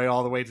rode their way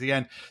all the way to the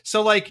end.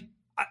 So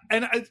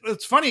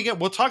it's funny, again,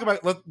 we'll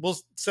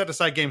set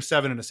aside Game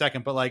 7 in a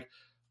second, but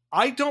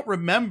I don't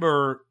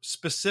remember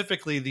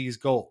specifically these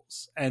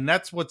goals. And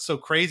that's what's so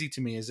crazy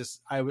to me is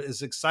this. I was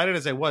as excited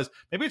as I was.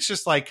 Maybe it's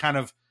just like kind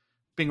of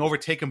being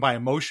overtaken by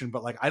emotion,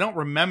 but like, I don't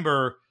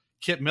remember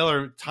Kip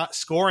Miller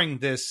scoring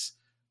this,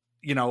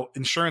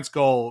 insurance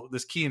goal,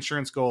 this key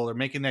insurance goal, or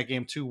making that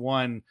game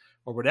 2-1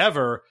 or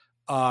whatever.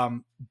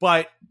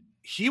 But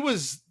he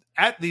was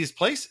at these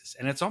places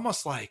and it's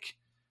almost like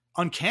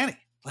uncanny.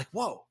 Like,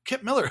 whoa,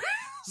 Kip Miller.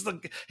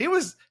 he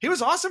was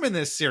awesome in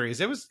this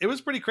series. It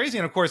was pretty crazy.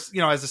 And of course,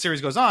 as the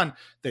series goes on,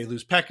 they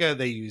lose Pekka,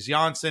 they use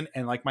Janssen,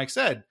 and like Mike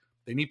said,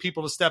 they need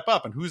people to step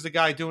up. And who's the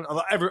guy doing? A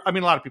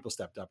lot of people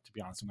stepped up, to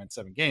be honest, and went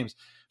 7 games.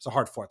 It's a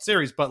hard fought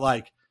series, but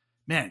like,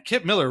 man,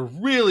 Kip Miller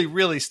really,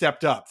 really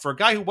stepped up for a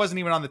guy who wasn't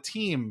even on the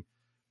team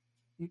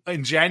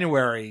in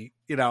January.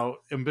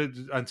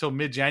 Until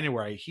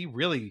mid-January, he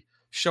really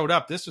showed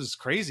up. This was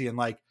crazy, and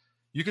like,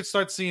 you could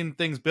start seeing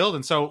things build.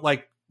 And so,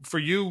 like, for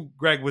you,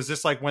 Greg, was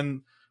this like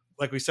when?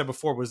 Like we said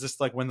before, was this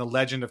like when the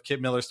legend of Kip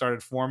Miller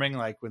started forming,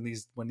 like when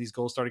these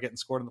goals started getting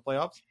scored in the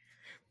playoffs?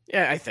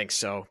 Yeah, I think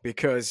so,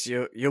 because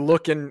you're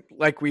looking,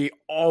 like we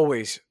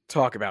always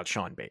talk about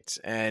Sean Bates,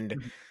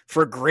 and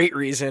for great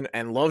reason,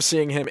 and love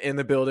seeing him in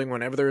the building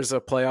whenever there's a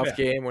playoff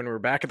game, when we're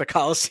back at the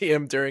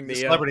Coliseum during the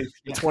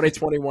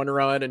 2021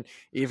 run, and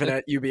even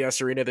at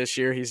UBS Arena this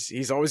year,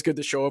 he's always good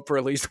to show up for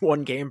at least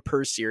one game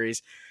per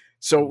series.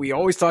 So we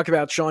always talk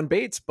about Sean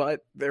Bates,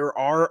 but there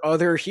are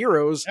other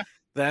heroes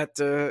that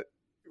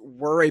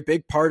were a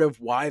big part of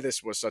why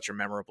this was such a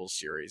memorable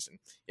series. And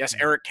yes,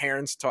 Eric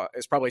Cairns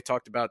is probably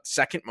talked about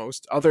second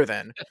most, other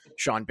than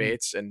Sean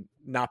Bates, and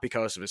not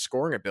because of his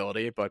scoring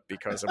ability, but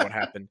because of what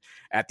happened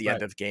at the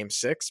end of Game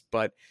 6.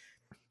 But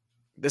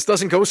this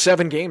doesn't go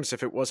 7 games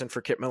if it wasn't for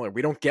Kip Miller.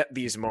 We don't get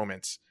these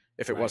moments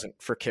if it wasn't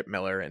for Kip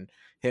Miller and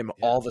him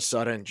all of a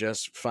sudden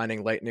just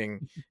finding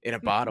lightning in a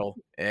bottle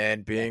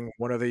and being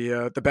one of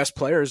the best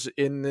players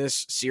in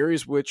this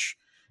series, which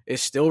is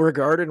still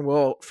regarded and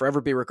will forever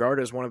be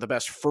regarded as one of the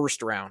best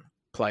first round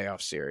playoff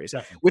series.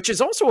 Definitely. Which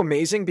is also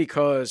amazing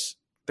because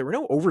there were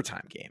no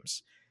overtime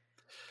games.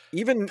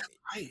 Even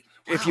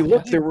if you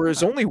look, there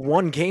was only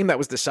one game that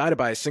was decided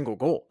by a single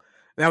goal.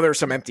 Now there are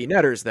some empty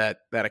netters that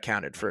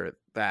accounted for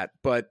that,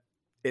 but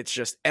it's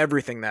just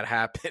everything that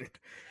happened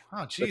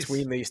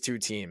between these two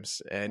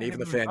teams and even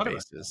the fan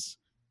bases.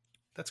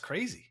 That's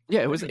crazy.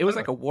 Yeah, it was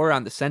like a war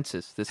on the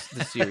senses, this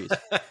series.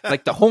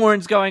 Like the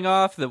horns going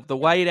off, the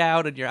white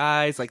out in your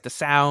eyes, like the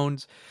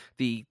sounds,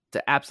 the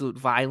absolute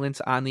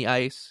violence on the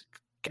ice.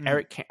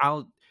 Eric,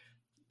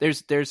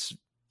 there's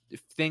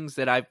things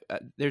that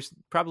there's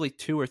probably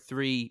 2 or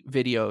 3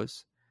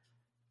 videos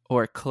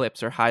or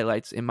clips or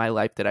highlights in my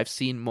life that I've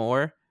seen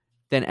more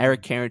than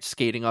Eric Cairns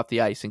skating off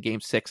the ice in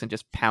Game 6 and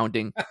just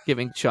pounding,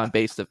 giving Sean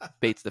Bates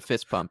the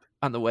fist pump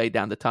on the way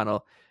down the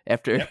tunnel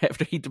after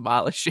he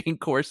demolished Shane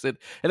Corson.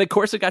 And then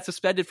Corson got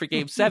suspended for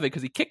Game 7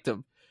 because he kicked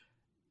him.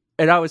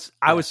 And I was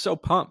so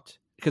pumped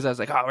because I was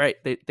like, all right,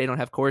 they don't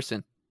have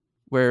Corson.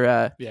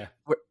 We're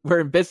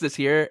in business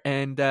here.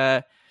 And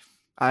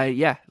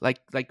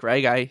like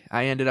Greg, I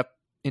ended up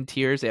in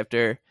tears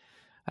after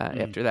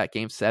that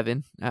Game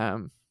 7.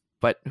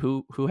 But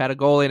who had a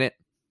goal in it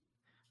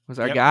was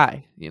our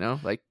guy,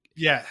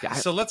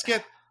 So let's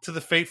get to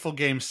the fateful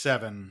Game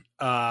 7,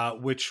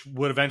 which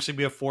would eventually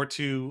be a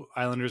 4-2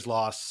 Islanders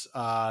loss.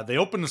 They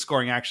opened the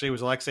scoring, actually. It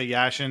was Alexei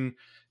Yashin,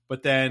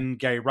 but then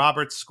Gary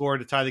Roberts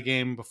scored to tie the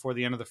game before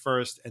the end of the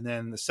first, and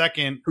then the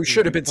second... Who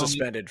should have been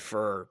suspended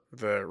for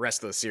the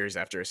rest of the series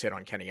after his hit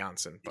on Kenny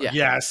Janssen.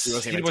 Yes.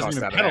 He wasn't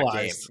even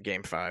penalized.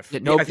 Game 5.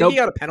 Yeah, I think he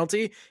got a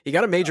penalty. He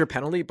got a major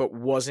penalty, but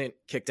wasn't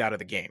kicked out of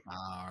the game.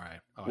 All right.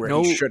 Where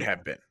he should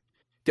have been.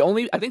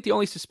 I think the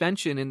only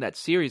suspension in that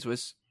series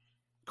was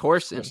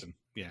Corson.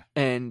 Yeah.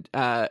 And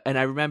I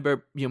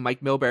remember,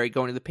 Mike Milbury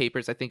going to the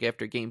papers, I think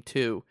after Game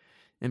 2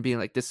 and being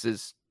like, this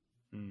is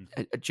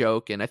a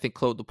joke. And I think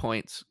Claude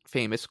Lapointe's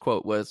famous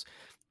quote was,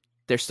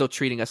 they're still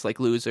treating us like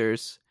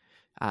losers.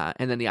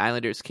 And then the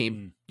Islanders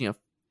came, and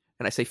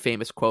I say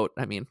famous quote,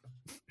 I mean,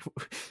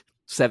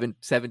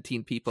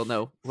 17 people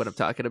know what I'm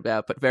talking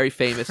about, but very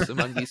famous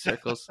among these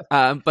circles.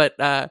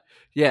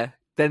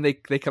 Then they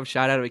come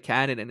shot out of a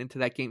cannon and into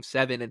that Game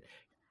 7. And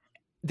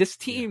this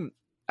team,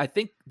 I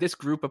think this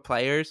group of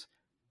players,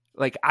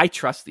 like, I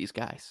trust these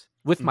guys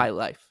with my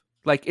life.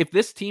 Like, if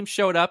this team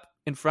showed up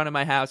in front of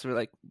my house, or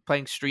like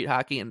playing street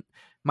hockey and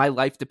my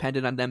life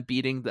depended on them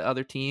beating the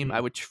other team,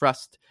 I would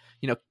trust,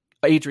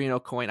 Adrian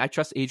Aucoin. I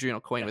trust Adrian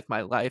Aucoin with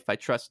my life. I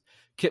trust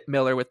Kip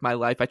Miller with my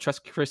life. I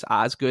trust Chris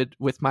Osgood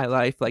with my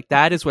life. Like,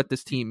 that is what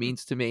this team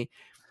means to me.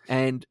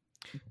 And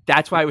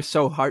that's why it was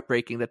so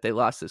heartbreaking that they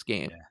lost this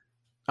game. Yeah.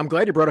 I'm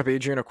glad you brought up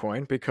Adrian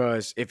Aucoin,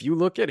 because if you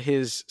look at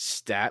his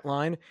stat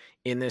line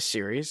in this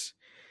series,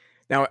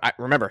 now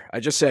remember, I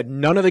just said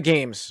none of the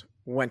games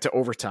went to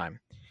overtime.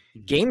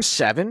 Game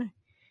 7,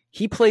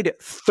 he played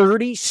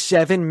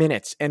 37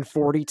 minutes and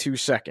 42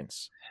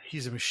 seconds.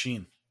 He's a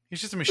machine.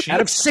 He's just a machine.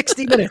 Out of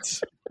 60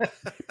 minutes.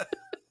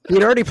 He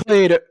had already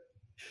played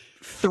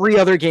 3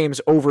 other games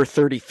over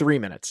 33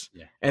 minutes.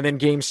 Yeah. And then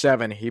game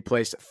 7, he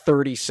placed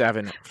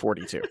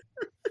 37-42.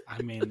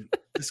 I mean,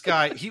 this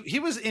guy, he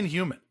was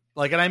inhuman.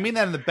 Like, and I mean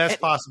that in the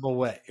best possible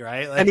way,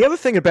 right? Like, and the other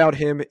thing about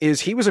him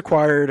is he was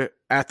acquired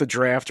at the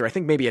draft, or I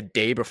think maybe a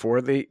day before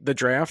the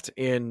draft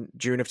in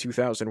June of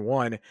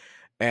 2001.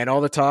 And all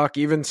the talk,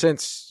 even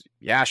since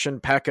Yashin,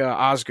 Pekka,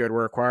 Osgood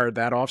were acquired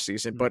that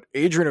offseason, but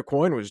Adrian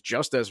Aucoin was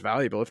just as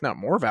valuable, if not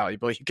more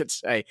valuable, you could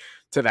say,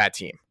 to that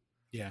team.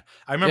 Yeah.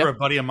 I remember a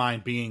buddy of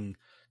mine being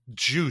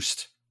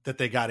juiced that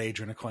they got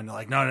Adrian Aucoin. They're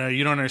like, no,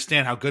 you don't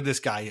understand how good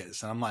this guy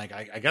is. And I'm like,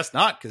 I guess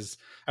not, because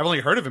I've only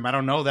heard of him. I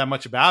don't know that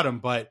much about him,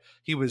 but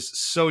he was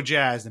so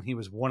jazzed, and he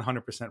was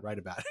 100% right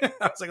about it.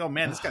 I was like, oh,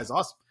 man, this guy's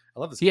awesome. I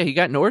love this guy. Yeah, he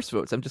got Norris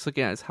votes. I'm just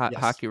looking at his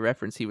hockey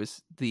reference. He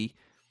was the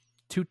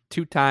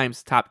two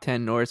times top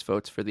 10 Norris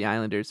votes for the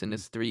Islanders in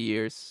his 3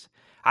 years.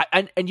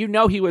 And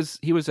he was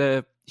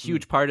a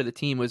huge part of the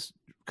team, was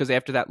because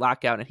after that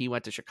lockout and he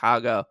went to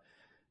Chicago,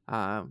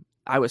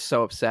 I was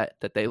so upset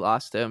that they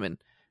lost him. And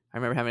I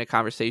remember having a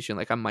conversation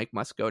like on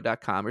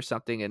MikeMusco.com or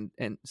something,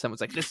 and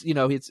someone's like, "This,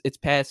 he's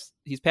past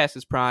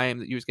his prime.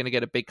 That he was going to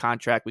get a big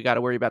contract. We got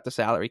to worry about the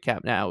salary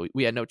cap now.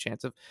 We had no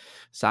chance of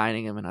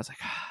signing him." And I was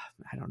like,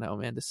 I don't know,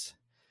 man.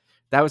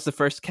 That was the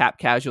first cap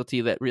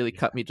casualty that really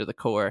cut me to the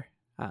core.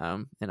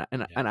 And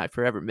I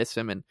forever miss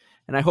him. And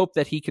I hope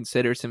that he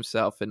considers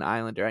himself an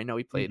Islander. I know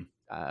he played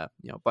a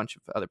bunch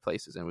of other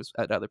places and was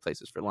at other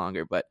places for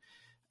longer, but.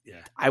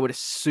 Yeah, I would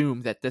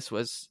assume that this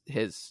was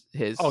his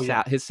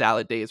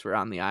salad days were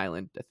on the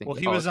island. I think. Well,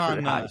 he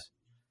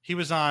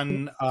was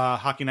on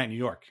Hockey Night in New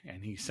York,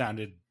 and he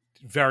sounded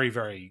very,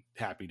 very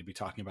happy to be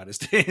talking about his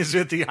days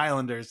with the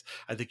Islanders.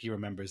 I think he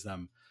remembers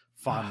them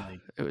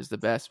fondly. It was the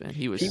best, man.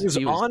 He was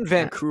on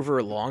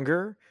Vancouver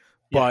longer,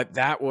 but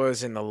that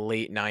was in the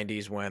late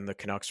 90s when the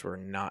Canucks were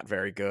not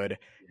very good.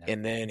 Yeah.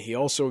 And then he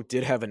also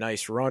did have a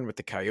nice run with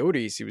the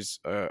Coyotes. He was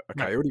a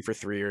Coyote for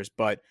 3 years,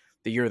 but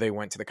the year they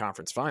went to the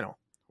conference final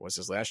was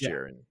his last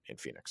year in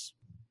Phoenix.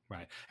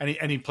 Right.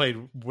 And he played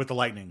with the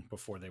Lightning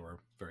before they were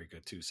very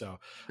good too. So,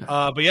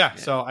 but yeah,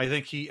 so I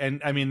think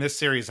this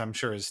series I'm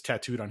sure is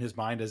tattooed on his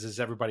mind, as is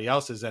everybody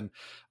else's. And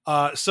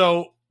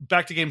so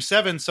back to game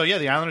 7. So yeah,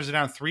 the Islanders are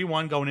down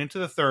 3-1 going into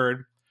the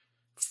third,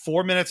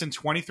 4 minutes and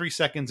 23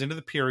 seconds into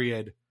the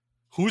period.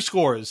 Who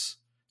scores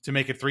to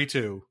make it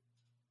 3-2?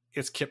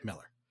 It's Kip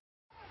Miller.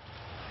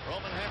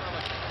 Roman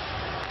Hammerman.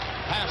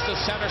 Pass to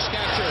center,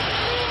 Sketcher.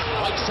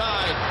 Right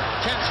side.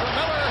 Chance for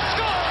Miller.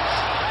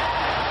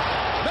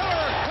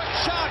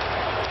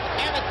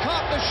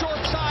 The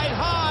short side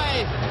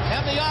high,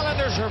 and the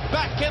Islanders are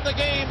back in the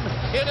game.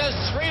 It is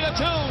 3-2.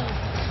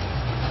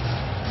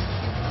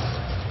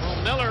 Well,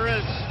 Miller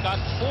has got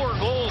 4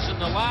 goals in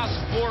the last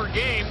 4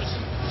 games,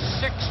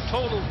 6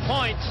 total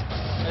points,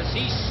 as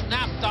he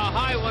snapped a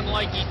high one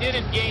like he did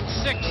in game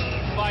 6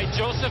 by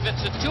Joseph.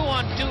 It's a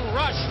 2-on-2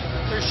 rush.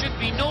 There should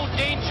be no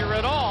danger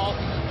at all,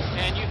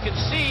 and you can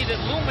see that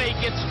Lume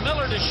gets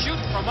Miller to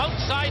shoot from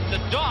outside the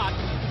dot.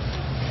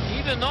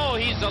 Even though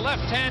he's a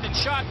left-handed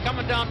shot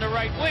coming down the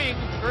right wing,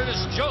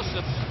 Curtis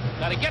Joseph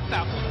got to get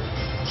that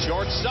one.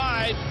 Short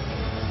side.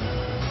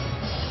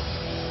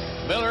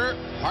 Miller,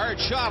 hard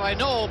shot, I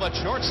know, but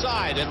short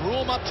side and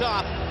room up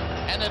top.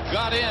 And it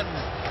got in.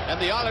 And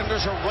the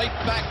Islanders are right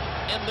back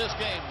in this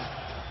game.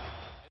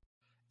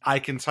 I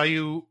can tell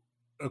you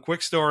a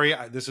quick story.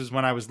 This is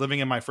when I was living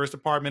in my first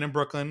apartment in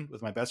Brooklyn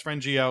with my best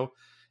friend Gio.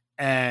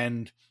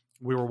 And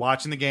we were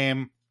watching the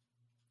game.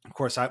 Of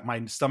course,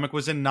 my stomach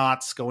was in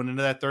knots going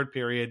into that third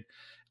period.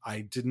 I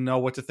didn't know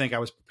what to think. I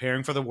was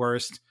preparing for the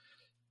worst.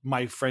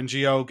 My friend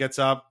Gio gets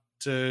up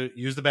to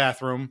use the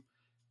bathroom,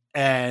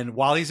 and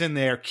while he's in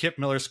there, Kip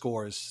Miller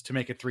scores to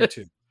make it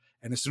 3-2.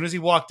 And as soon as he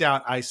walked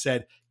out, I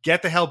said,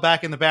 "Get the hell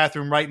back in the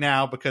bathroom right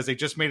now, because they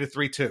just made it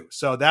 3-2.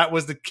 So that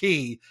was the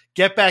key.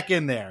 Get back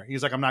in there.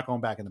 He's like, "I'm not going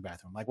back in the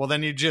bathroom." I'm like, well,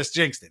 then you just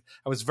jinxed it.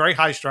 I was very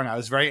high strung. I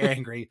was very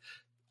angry.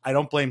 I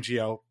don't blame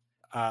Gio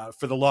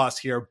for the loss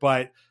here.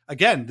 But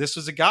again, this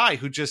was a guy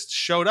who just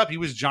showed up. He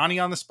was Johnny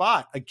on the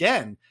spot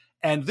again.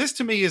 And this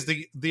to me is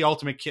the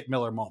ultimate Kip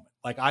Miller moment.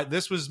 Like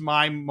this was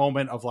my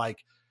moment of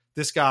like,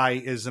 this guy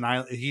is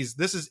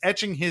this is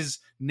etching his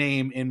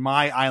name in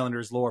my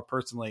Islanders lore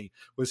personally,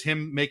 was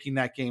him making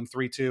that game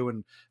 3-2,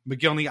 and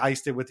McGillney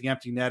iced it with the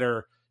empty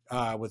netter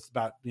with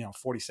about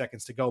 40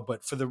 seconds to go.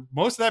 But for the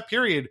most of that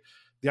period,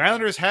 the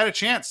Islanders had a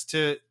chance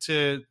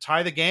to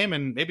tie the game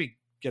and maybe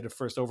get a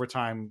first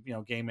overtime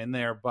game in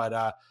there.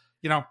 But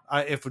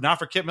if not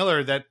for Kip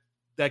Miller,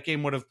 that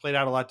game would have played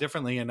out a lot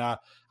differently. And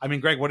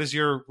Greg, what is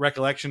your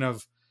recollection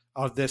of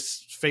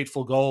this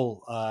fateful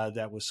goal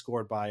that was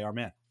scored by our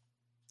man?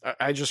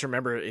 I just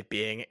remember it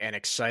being an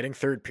exciting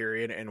third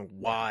period, and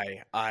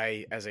why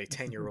I, as a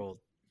 10-year-old,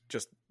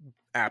 just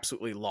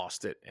absolutely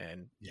lost it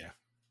and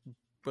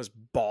was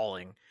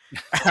bawling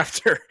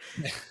after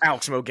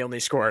Alex McGillney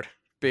scored,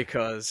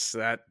 because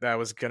that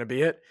was going to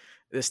be it.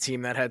 This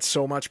team that had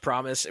so much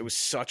promise. It was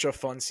such a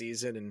fun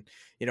season. And,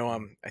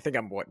 I think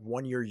I'm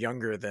 1 year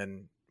younger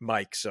than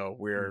Mike, so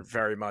we're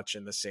very much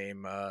in the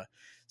same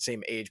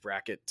age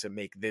bracket to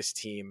make this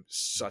team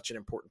such an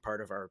important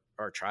part of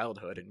our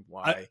childhood, and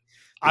why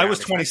I was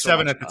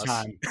 27 at the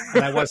time,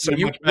 and I was so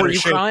in much better were you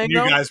shape crying,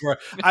 than you though? guys were.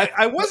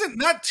 I wasn't,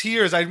 not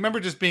tears. I remember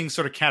just being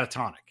sort of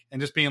catatonic and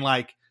just being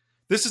like,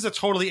 this is a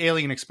totally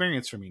alien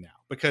experience for me now,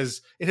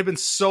 because it had been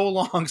so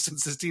long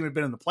since this team had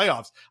been in the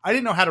playoffs. I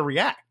didn't know how to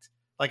react.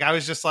 Like, I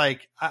was just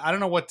like, I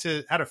don't know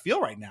how to feel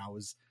right now.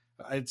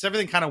 It's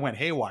everything kind of went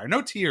haywire.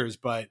 No tears,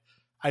 but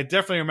I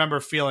definitely remember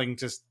feeling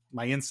just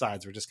my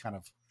insides were just kind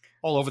of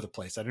all over the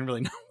place. I didn't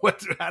really know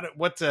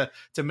what to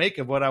make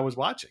of what I was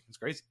watching. It's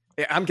crazy.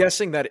 I'm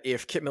guessing that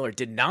if Kip Miller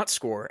did not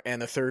score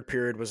and the third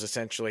period was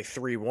essentially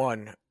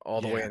 3-1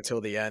 all the way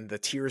until the end, the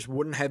tears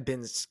wouldn't have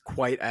been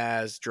quite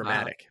as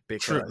dramatic,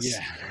 because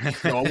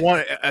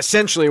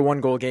essentially a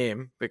 1-goal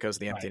game, because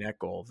the empty net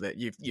goal, that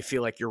you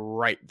feel like you're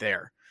right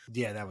there.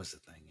 Yeah, that was the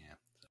thing. Yeah.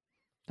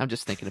 I'm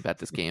just thinking about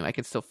this game. I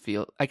can still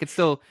feel. I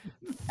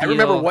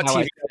remember what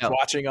TV I was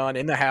watching on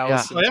in the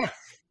house. Yeah. Oh,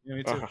 yeah,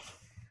 me too.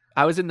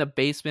 I was in the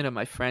basement of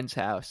my friend's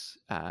house,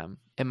 and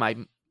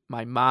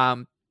my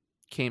mom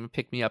came and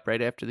picked me up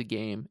right after the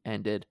game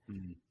ended,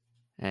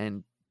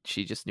 and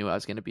she just knew I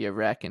was going to be a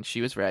wreck, and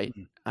she was right.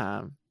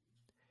 And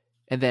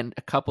then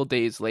a couple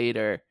days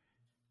later,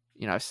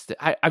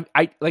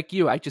 I like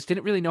you, I just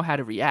didn't really know how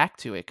to react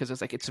to it, because I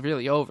was like, it's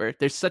really over.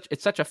 It's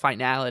such a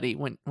finality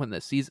when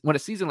a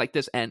season like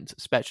this ends,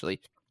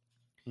 especially.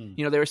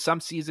 There are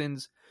some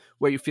seasons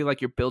where you feel like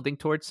you're building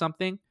towards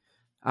something,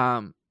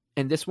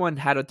 and this one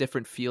had a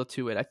different feel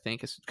to it, I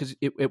think, because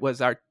it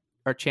was our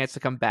chance to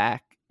come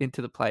back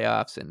into the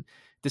playoffs, and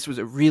this was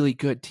a really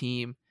good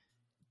team.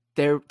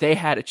 They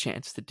had a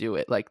chance to do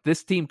it. Like,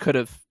 this team could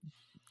have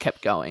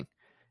kept going,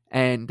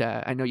 and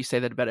I know you say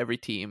that about every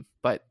team,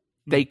 but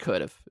they could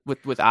have,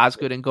 with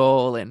Osgood in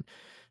goal and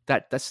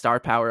that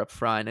star power up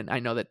front. And I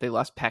know that they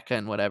lost Pekka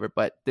and whatever,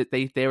 but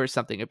there was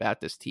something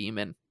about this team.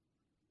 And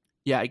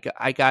yeah,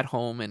 I got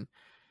home, and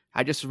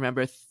I just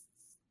remember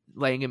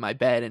laying in my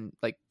bed and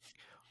like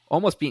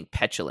almost being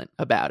petulant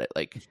about it.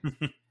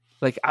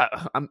 Like,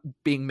 I'm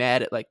being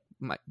mad at like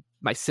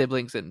my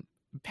siblings and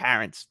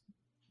parents,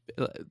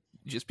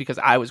 just because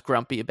I was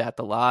grumpy about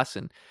the loss,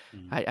 and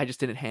I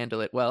just didn't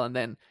handle it well. And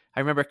then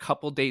I remember a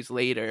couple days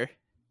later,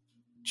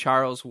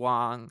 Charles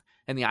Wang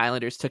and the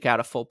Islanders took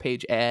out a full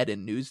page ad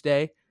in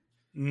Newsday,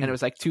 and it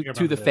was like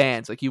to the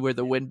fans, like, you were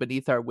the wind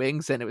beneath our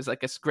wings. And it was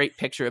like a great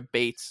picture of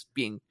Bates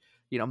being,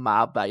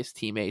 mobbed by his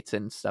teammates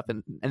and stuff.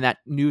 And that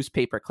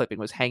newspaper clipping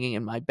was hanging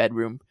in my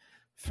bedroom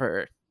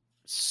for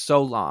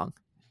so long,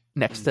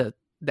 next to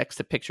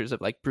pictures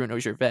of like Bruno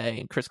Gervais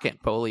and Chris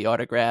Campoli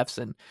autographs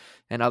and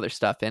other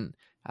stuff. And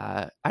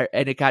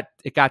it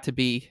got to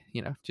be,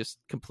 just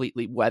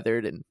completely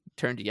weathered and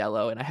turned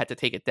yellow, and I had to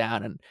take it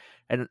down.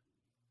 And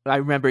I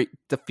remember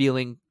the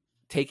feeling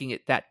taking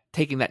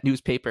that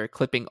newspaper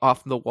clipping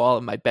off the wall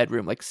in my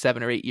bedroom like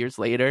 7 or 8 years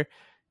later,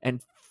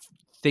 and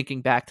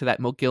thinking back to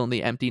that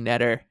Mogilny empty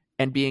netter,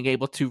 and being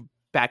able to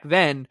back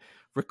then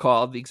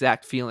recall the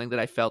exact feeling that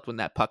I felt when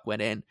that puck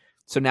went in.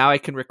 So now I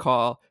can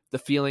recalling the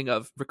feeling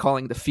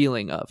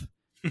of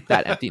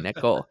that empty net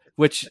goal,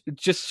 which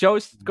just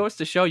goes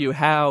to show you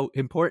how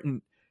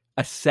important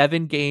a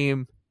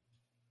 7-game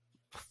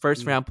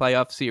first round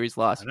playoff series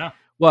loss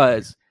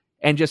was,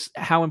 and just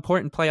how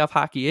important playoff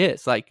hockey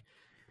is. Like,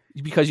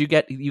 because you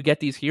get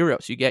these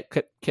heroes, you get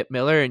Kip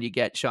Miller and you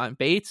get Sean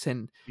Bates,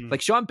 and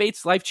like Sean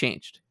Bates' life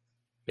changed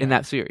in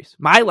that series.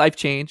 My life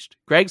changed.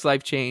 Greg's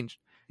life changed.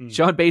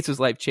 Sean Bates'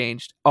 life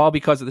changed, all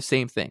because of the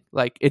same thing.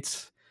 Like,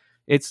 it's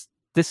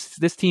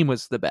this team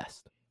was the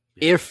best.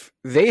 If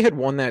they had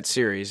won that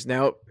series,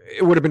 now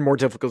it would have been more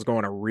difficult to go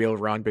on a real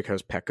run,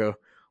 because Pekka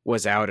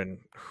was out, and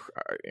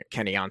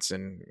Kenny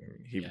Janssen,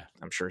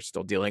 I'm sure, is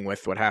still dealing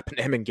with what happened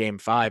to him in Game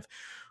 5.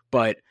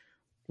 But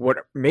what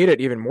made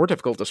it even more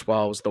difficult to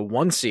swallow was the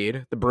 1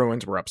 seed, the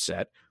Bruins, were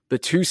upset. The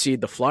 2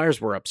 seed, the Flyers,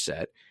 were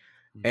upset.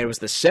 And it was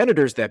the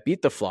Senators that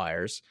beat the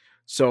Flyers.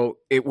 So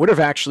it would have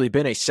actually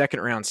been a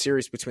second-round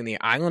series between the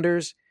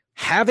Islanders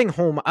having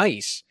home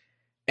ice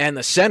and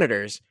the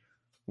Senators,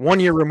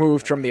 1 year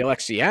removed from the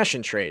Alexei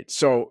Yashin trade.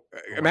 So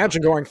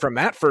imagine going from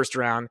that first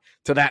round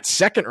to that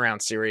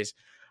second-round series.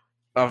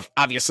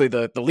 Obviously,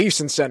 the Leafs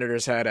and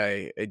Senators had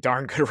a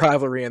darn good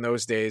rivalry in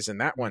those days,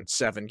 and that went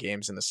 7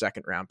 games in the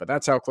second round. But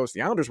that's how close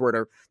the Islanders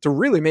were to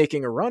really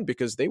making a run,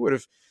 because they would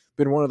have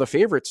been one of the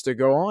favorites to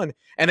go on.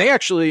 And they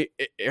actually,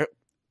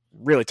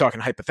 really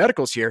talking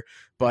hypotheticals here,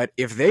 but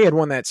if they had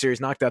won that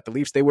series, knocked out the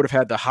Leafs, they would have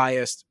had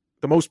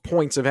the most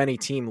points of any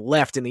team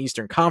left in the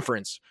Eastern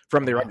Conference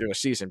from the regular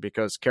season,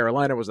 because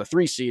Carolina was the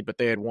 3 seed, but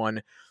they had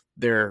won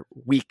their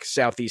weak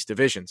Southeast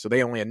division. So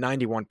they only had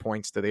 91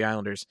 points to the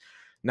Islanders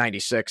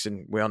 96,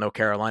 and we all know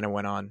Carolina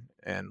went on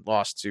and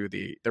lost to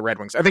the Red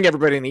Wings. I think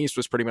everybody in the East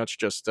was pretty much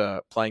just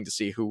playing to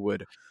see who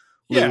would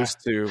lose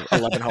to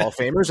 11 Hall of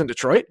Famers in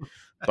Detroit.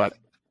 But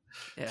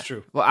it's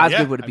true. Well,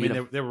 Osgood would have beat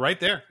them. They were right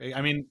there.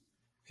 I mean,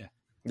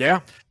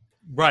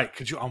 right.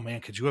 Could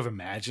you have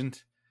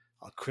imagined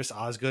Chris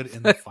Osgood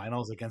in the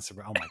finals against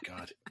the? Oh my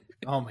God,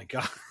 Oh my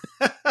God.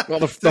 Well,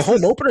 the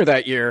home opener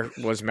that year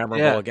was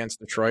memorable against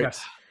Detroit.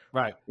 Yes.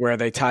 Right. Where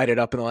they tied it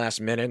up in the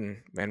last minute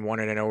and won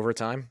it in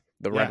overtime.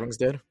 The Red Wings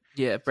did.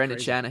 Yeah, Brendan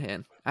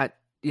Shanahan. I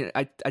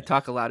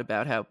talk a lot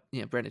about how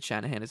Brendan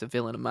Shanahan is a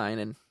villain of mine,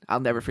 and I'll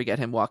never forget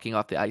him walking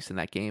off the ice in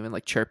that game and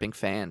like chirping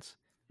fans.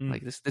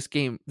 Like this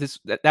game,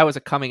 that was a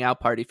coming out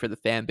party for the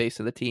fan base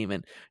of the team,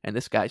 and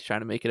this guy's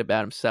trying to make it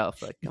about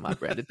himself. Like, come on,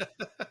 Brendan.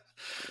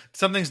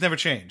 Some things never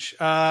change.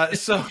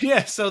 So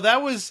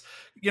that was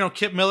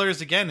Kip Miller's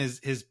again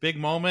his big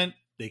moment.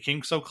 They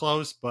came so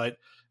close, but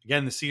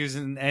again the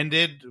season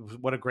ended.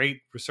 What a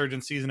great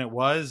resurgent season it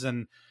was,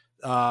 and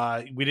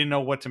we didn't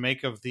know what to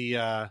make of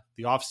the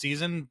off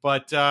season.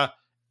 But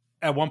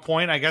at one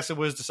point, I guess it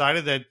was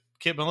decided that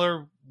Kip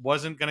Miller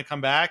wasn't going to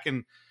come back,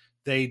 and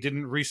they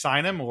didn't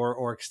re-sign him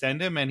or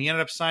extend him, and he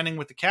ended up signing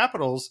with the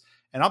Capitals.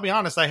 And I'll be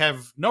honest, I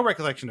have no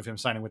recollection of him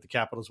signing with the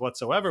Capitals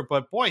whatsoever.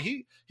 But boy,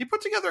 he put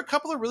together a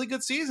couple of really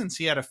good seasons.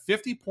 He had a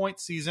 50-point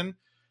season,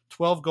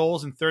 12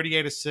 goals and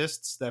 38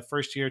 assists that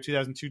first year,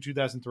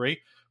 2002-2003,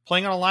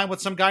 playing on a line with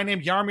some guy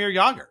named Jaromir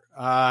Jagr.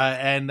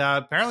 And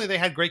apparently they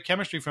had great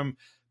chemistry from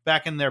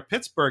back in their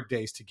Pittsburgh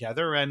days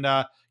together. And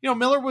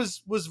Miller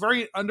was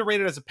very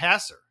underrated as a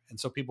passer. And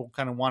so people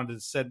kind of wanted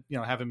to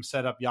have him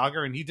set up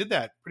Jagr, and he did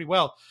that pretty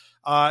well.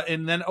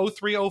 And then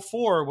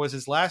 03-04 was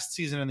his last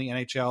season in the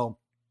NHL.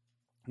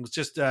 It was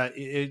just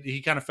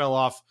he kind of fell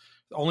off.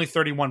 Only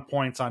 31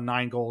 points on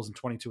 9 goals and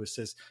 22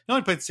 assists. He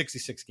only played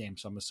 66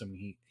 games, so I'm assuming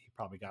he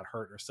probably got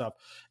hurt or stuff.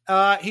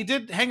 He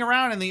did hang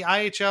around in the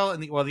IHL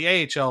and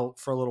the AHL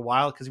for a little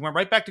while because he went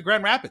right back to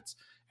Grand Rapids.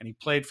 And he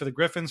played for the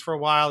Griffins for a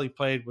while. He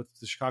played with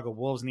the Chicago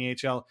Wolves in the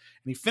AHL. And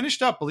he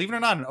finished up, believe it or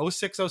not, in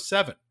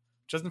 06-07, which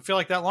doesn't feel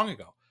like that long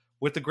ago,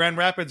 with the Grand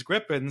Rapids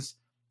Griffins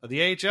of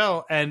the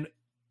AHL. And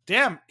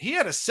damn, he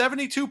had a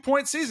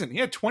 72-point season. He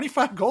had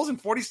 25 goals and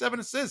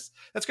 47 assists.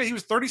 That's great. He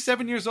was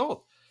 37 years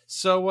old.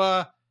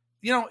 So,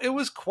 it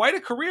was quite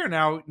a career.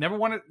 Now, never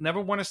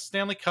won a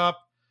Stanley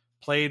Cup.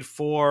 Played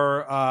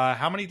for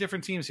how many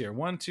different teams here?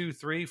 1, 2,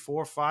 3,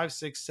 4, 5,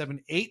 6,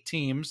 7, 8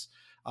 teams.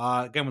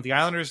 Again, with the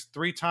Islanders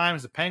 3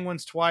 times, the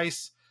Penguins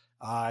twice.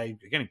 Again,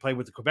 he played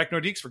with the Quebec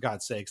Nordiques, for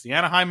God's sakes, the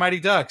Anaheim Mighty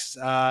Ducks.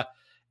 But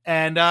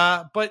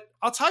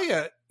I'll tell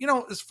you,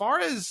 as far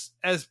as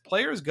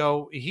players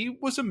go, he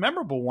was a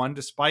memorable one,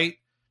 despite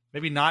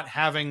maybe not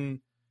having,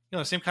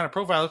 the same kind of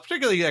profile,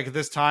 particularly like at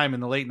this time in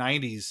the late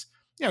 90s.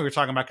 We were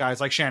talking about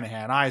guys like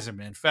Shanahan,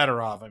 Yzerman,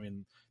 Fedorov. I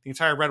mean, the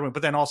entire Red Wing,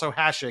 but then also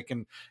Hasek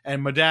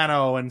and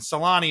Modano and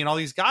Solani and all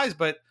these guys.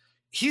 But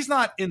he's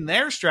not in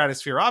their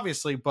stratosphere,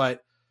 obviously,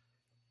 but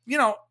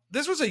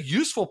this was a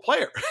useful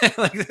player.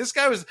 Like this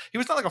guy he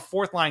was not like a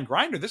fourth line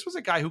grinder. This was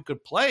a guy who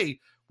could play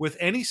with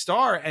any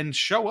star and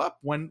show up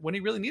when he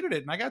really needed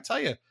it. And I got to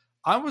tell you,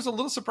 I was a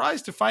little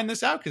surprised to find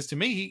this out because to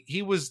me,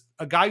 he was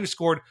a guy who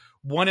scored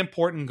one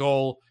important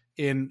goal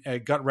in a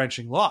gut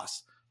wrenching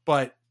loss.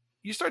 But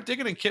you start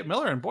digging in Kip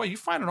Miller and boy, you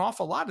find an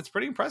awful lot. It's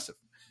pretty impressive.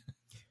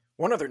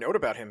 One other note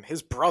about him,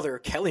 his brother,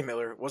 Kelly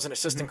Miller, was an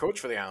assistant coach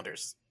for the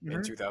Islanders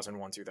in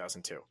 2001,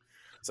 2002.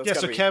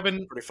 So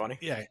Kevin, pretty funny.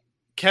 Yeah.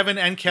 Kevin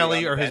and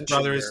Kelly are his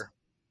brothers.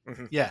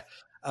 Mm-hmm. Yeah.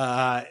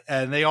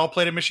 And they all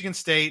played at Michigan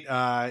State.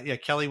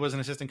 Kelly was an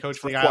assistant coach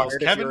for the Isles.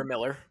 Kevin, you're a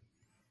Miller.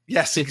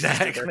 Yes,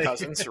 exactly. Their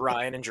cousins,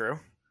 Ryan and Drew.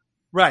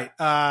 Right.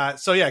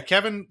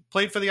 Kevin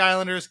played for the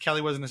Islanders.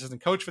 Kelly was an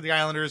assistant coach for the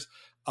Islanders.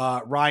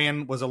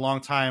 Ryan was a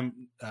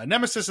longtime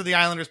nemesis of the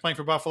Islanders playing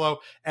for Buffalo.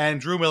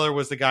 And Drew Miller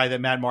was the guy that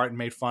Matt Martin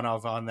made fun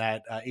of on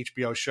that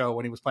HBO show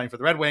when he was playing for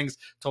the Red Wings.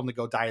 Told him to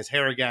go dye his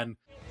hair again.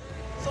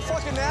 It's the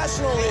fucking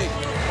National League.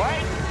 What?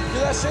 Do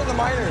that shit in the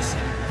minors.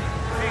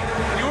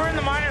 You were in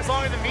the minors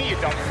longer than me, you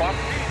dumb fuck.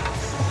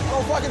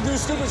 Don't fucking do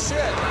stupid shit.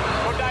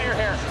 Go dye your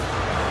hair.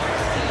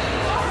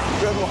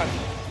 Good one.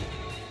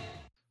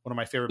 One of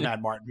my favorite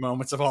Matt Martin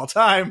moments of all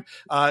time.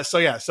 So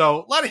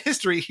a lot of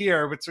history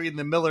here between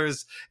the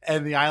Millers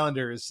and the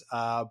Islanders.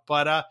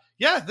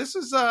 This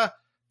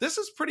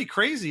is pretty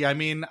crazy. I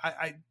mean,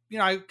 I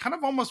kind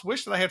of almost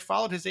wish that I had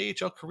followed his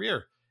AHL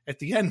career at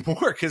the end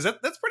more because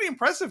that's pretty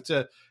impressive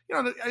to,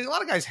 a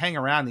lot of guys hang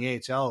around the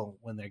AHL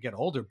when they get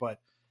older, but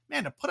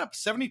man, to put up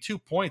 72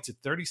 points at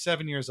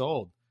 37 years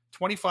old,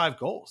 25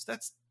 goals,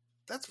 that's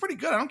pretty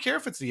good. I don't care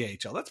if it's the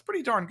AHL. That's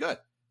pretty darn good.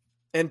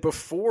 And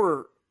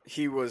before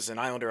he was an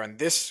Islander on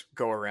this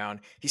go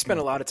around, he spent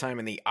a lot of time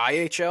in the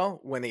IHL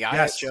when the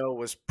IHL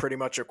was pretty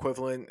much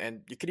equivalent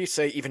and you could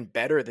say even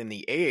better than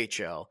the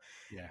AHL.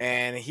 Yeah.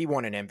 And he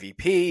won an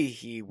MVP.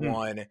 He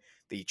won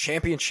the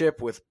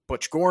championship with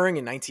Butch Goring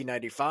in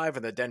 1995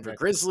 and the Denver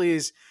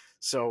Grizzlies.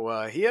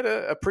 So he had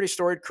a pretty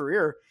storied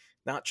career,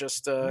 not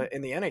just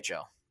in the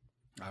NHL.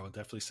 I would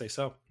definitely say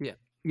so. Yeah.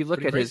 You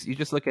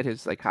just look at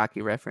his like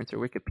hockey reference or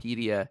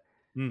Wikipedia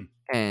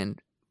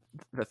and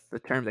the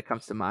term that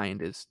comes to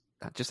mind is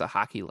just a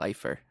hockey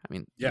lifer. I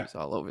mean, he was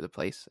all over the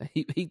place.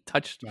 He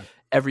touched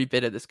every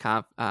bit of this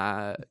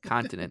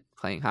continent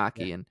playing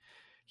hockey. And,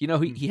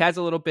 he has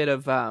a little bit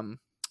of,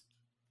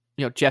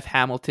 Jeff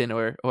Hamilton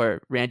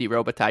or Randy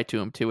Robitaille to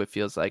him too. It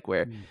feels like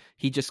where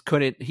he just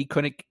couldn't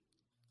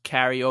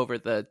carry over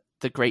the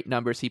the great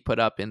numbers he put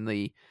up in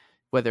the,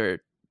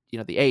 whether,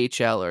 the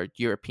AHL or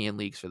European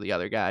leagues for the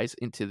other guys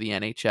into the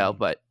NHL.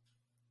 But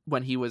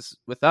when he was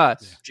with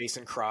us,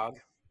 Jason Krog,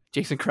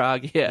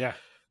 yeah.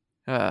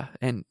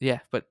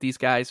 But these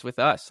guys with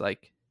us,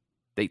 like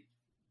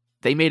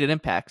they made an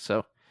impact.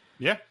 So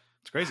yeah,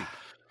 it's crazy.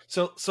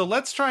 So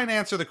let's try and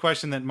answer the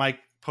question that Mike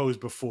posed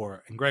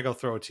before, and Greg, I'll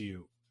throw it to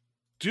you.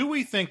 Do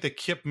we think that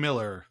Kip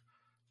Miller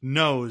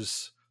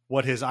knows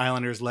what his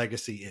Islanders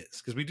legacy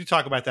is? Because we do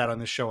talk about that on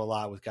this show a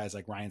lot with guys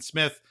like Ryan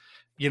Smith.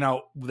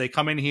 They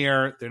come in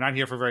here, they're not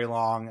here for very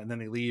long, and then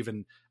they leave.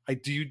 And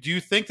do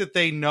you think that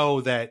they know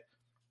that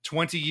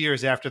 20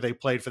 years after they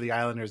played for the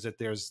Islanders, that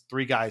there's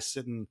 3 guys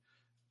sitting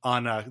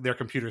on their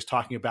computers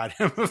talking about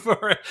him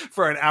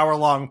for an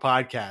hour-long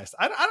podcast?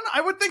 I don't know.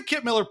 I would think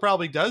Kip Miller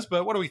probably does,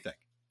 but what do we think?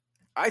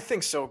 I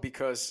think so,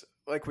 because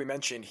like we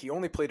mentioned, he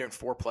only played in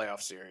 4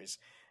 playoff series.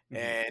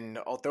 And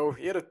although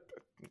he had a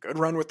good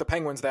run with the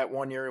Penguins that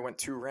one year, he went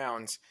 2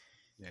 rounds.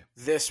 Yeah.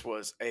 This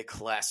was a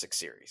classic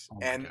series.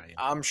 God, yeah.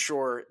 I'm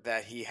sure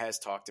that he has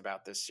talked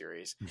about this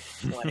series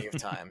plenty of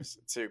times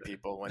to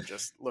people when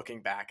just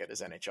looking back at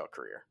his NHL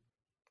career.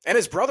 And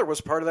his brother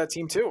was part of that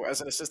team too,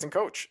 as an assistant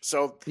coach.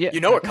 So,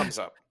 it comes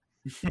up.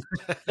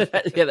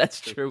 Yeah, that's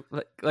true.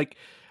 Like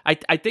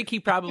I think he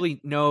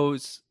probably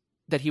knows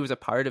that he was a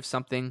part of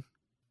something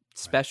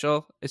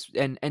special.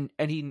 And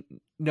he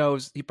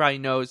probably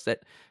knows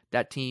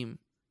that team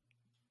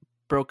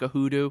broke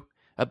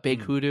a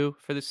big hoodoo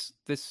for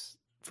this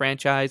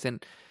franchise,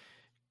 and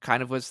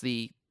kind of was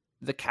the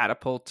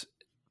catapult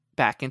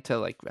back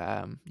into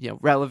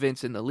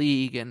relevance in the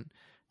league. And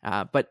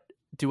but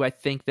do I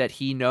think that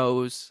he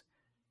knows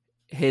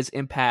his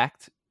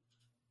impact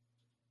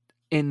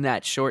in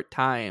that short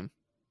time?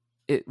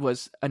 It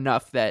was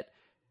enough that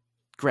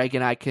Greg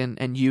and I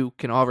and you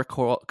can all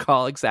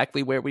recall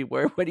exactly where we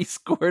were when he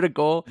scored a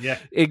goal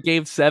in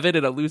Game 7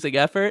 in a losing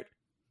effort.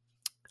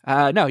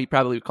 No, he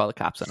probably would call the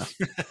cops on us.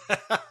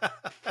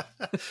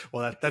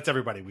 Well, that's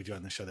everybody we do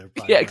on the show. They're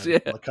call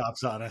the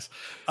cops on us.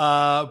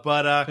 I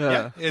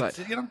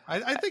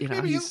think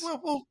maybe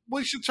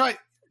we should try.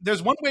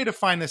 There's one way to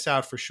find this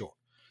out for sure,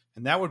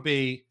 and that would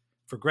be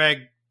for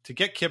Greg to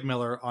get Kip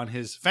Miller on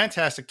his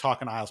fantastic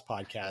Talkin' Isles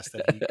podcast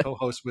that he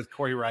co-hosts with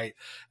Corey Wright.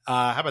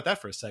 How about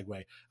that for a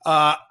segue?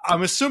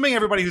 I'm assuming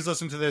everybody who's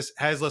listening to this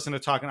has listened to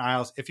Talkin'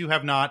 Isles. If you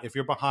have not, if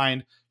you're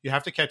behind, you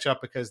have to catch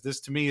up, because this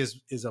to me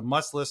is a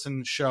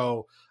must-listen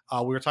show.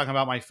 We were talking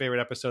about my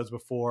favorite episodes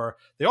before.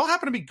 They all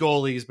happen to be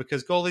goalies,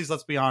 because goalies,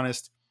 let's be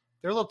honest,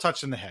 they're a little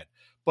touched in the head.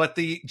 But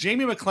the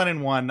Jamie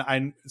McLennan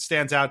one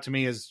stands out to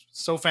me as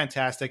so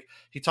fantastic.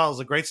 He tells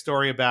a great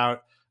story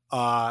about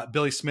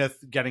Billy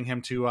Smith getting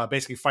him to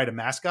basically fight a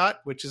mascot,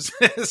 which is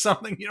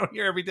something you don't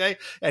hear every day.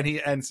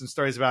 And some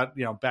stories about,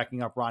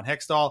 backing up Ron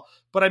Hextall.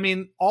 But I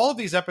mean, all of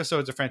these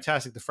episodes are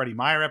fantastic. The Freddie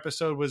Meyer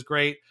episode was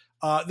great.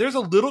 There's a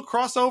little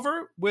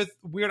crossover with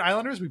Weird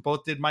Islanders. We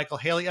both did Michael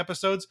Haley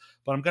episodes,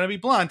 but I'm going to be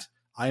blunt.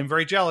 I am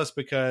very jealous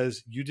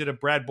because you did a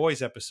Brad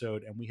Boys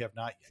episode and we have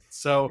not yet.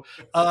 So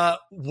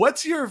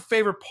what's your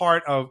favorite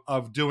part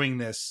of doing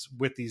this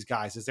with these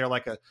guys? Is there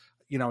like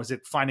is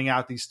it finding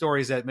out these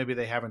stories that maybe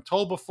they haven't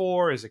told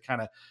before? Is it kind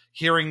of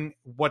hearing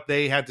what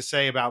they had to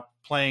say about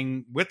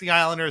playing with the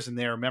Islanders and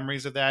their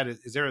memories of that?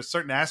 Is there a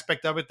certain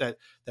aspect of it that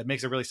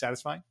makes it really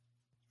satisfying?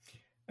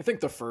 I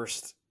think the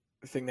first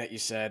thing that you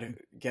said,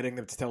 getting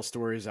them to tell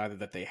stories either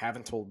that they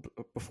haven't told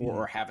before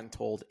or haven't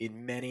told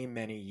in many,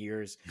 many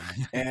years.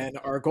 And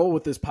our goal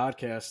with this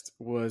podcast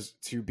was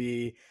to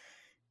be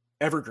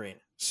evergreen.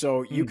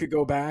 So you could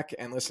go back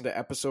and listen to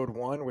episode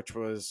 1, which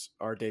was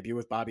our debut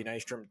with Bobby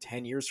Nystrom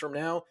 10 years from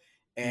now.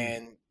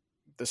 And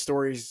the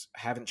stories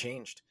haven't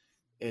changed.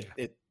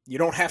 You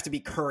don't have to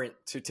be current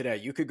to today.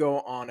 You could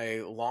go on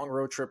a long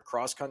road trip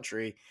cross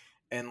country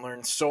and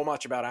learn so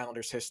much about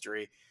Islanders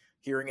history,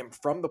 hearing him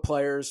from the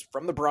players,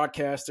 from the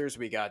broadcasters.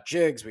 We got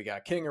Jiggs, we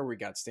got Kinger, we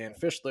got Stan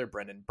Fischler,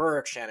 Brendan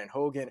Burke, Shannon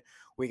Hogan.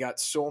 We got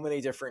so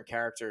many different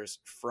characters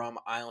from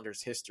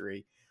Islanders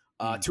history.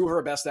 2 of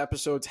our best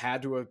episodes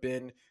had to have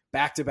been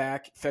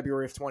back-to-back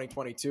February of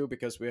 2022,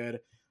 because we had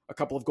a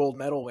couple of gold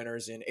medal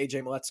winners in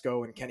AJ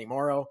Maletzko and Kenny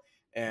Morrow.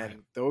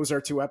 And those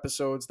are 2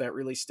 episodes that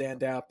really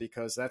stand out,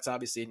 because that's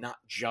obviously not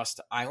just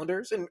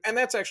Islanders. And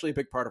that's actually a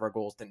big part of our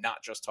goal, is to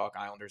not just talk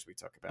Islanders. We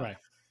talk about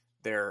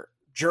their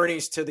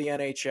journeys to the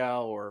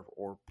NHL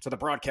or to the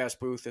broadcast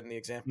booth, in the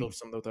example of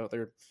some of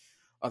the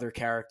other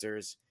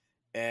characters.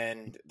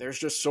 And there's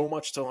just so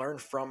much to learn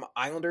from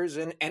Islanders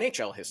and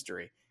NHL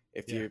history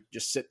if you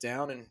just sit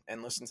down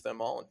and listen to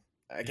them all.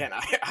 And again,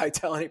 I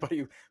tell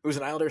anybody who's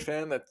an Islanders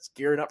fan that's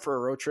gearing up for a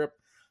road trip,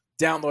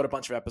 download a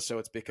bunch of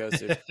episodes,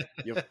 because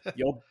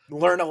you'll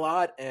learn a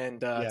lot,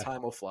 and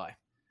time will fly.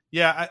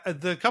 Yeah,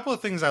 the couple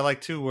of things I like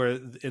too were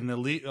in the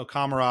Lee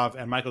Komarov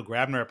and Michael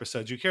Grabner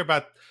episodes. You hear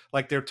about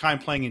like their time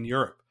playing in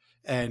Europe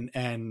and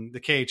the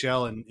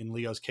KHL in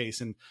Leo's case,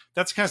 and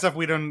that's the kind of stuff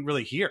we don't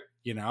really hear,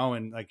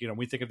 And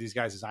we think of these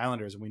guys as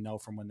Islanders, and we know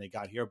from when they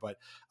got here. But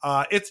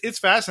it's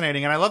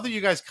fascinating, and I love that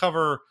you guys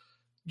cover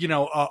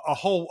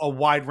a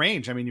wide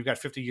range. I mean, you've got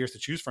 50 years to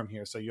choose from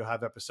here. So you'll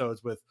have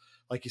episodes with,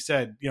 like you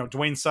said,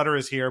 Dwayne Sutter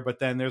is here, but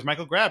then there's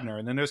Michael Grabner,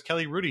 and then there's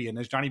Kelly Rudy, and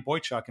there's Johnny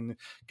Boychuk, and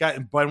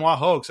Benoit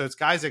Hogue. So it's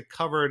guys that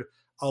covered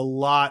a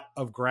lot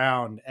of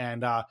ground.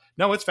 And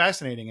no, it's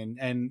fascinating.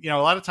 And a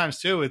lot of times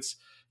too, it's,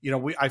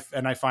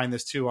 I find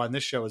this too on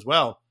this show as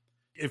well.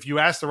 If you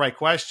ask the right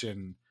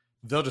question,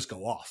 they'll just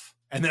go off.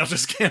 And they'll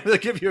just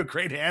give you a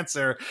great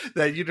answer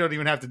that you don't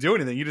even have to do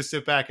anything. You just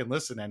sit back and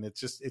listen, and it's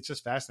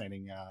just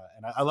fascinating.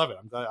 And I love it.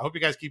 I'm glad. I hope you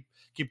guys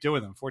keep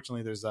doing them.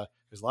 Fortunately, there's a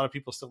lot of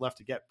people still left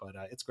to get, but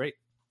it's great.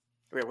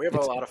 We have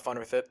a lot of fun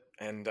with it.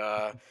 And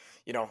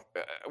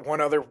one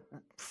other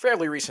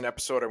fairly recent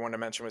episode I wanted to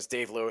mention was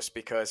Dave Lewis,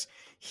 because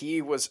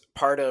he was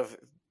part of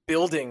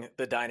building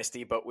the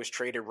dynasty, but was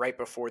traded right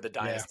before the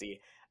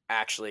dynasty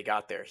actually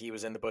got there. He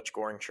was in the Butch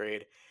Goring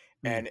trade.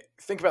 And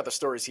think about the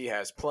stories he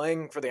has,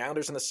 playing for the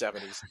Islanders in the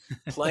 70s,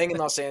 playing in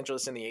Los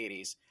Angeles in the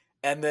 80s,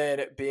 and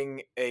then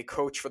being a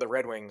coach for the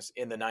Red Wings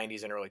in the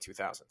 90s and early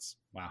 2000s.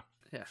 Wow.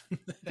 Yeah.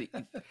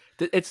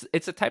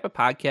 It's a type of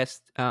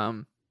podcast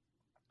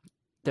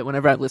that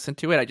whenever I listen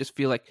to it, I just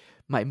feel like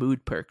my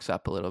mood perks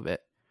up a little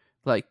bit.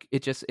 Like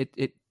it yes.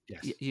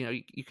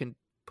 You can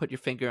put your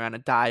finger on a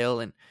dial,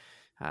 and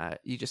I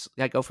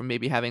go from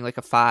maybe having like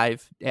a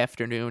 5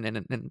 afternoon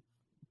and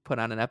put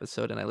on an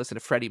episode, and I listen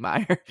to Freddie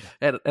Meyer,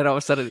 and all of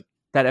a sudden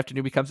that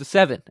afternoon becomes a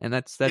 7, and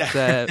that's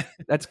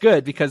that's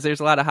good, because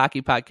there's a lot of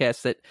hockey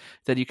podcasts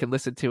that you can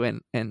listen to,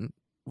 and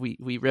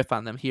we riff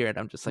on them here, and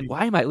I'm just like,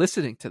 why am I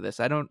listening to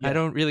this? I don't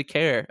really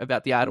care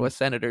about the Ottawa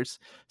Senators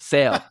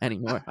sale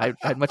anymore.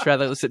 I'd much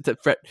rather listen to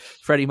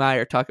Freddie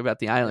Meyer talk about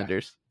the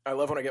Islanders. I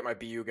love when I get my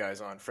BU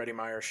guys on, Freddie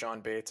Meyer,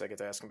 Sean Bates. I get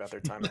to ask them about their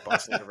time at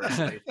Boston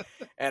University,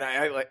 and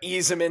I like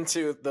ease them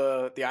into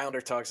the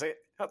Islander talks.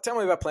 Tell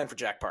me about playing for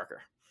Jack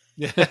Parker.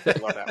 Yeah, I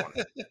love that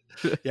one.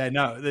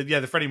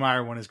 The Freddie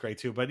Meyer one is great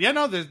too. But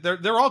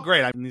they're all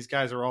great. I mean, these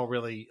guys are all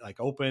really like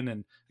open,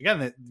 and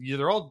again,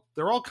 they're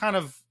all kind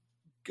of,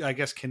 I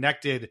guess,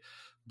 connected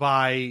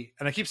by.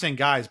 And I keep saying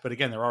guys, but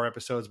again, there are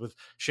episodes with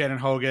Shannon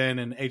Hogan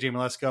and AJ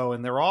Malesko,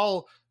 and they're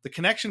all, the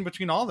connection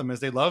between all of them is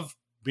they love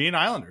being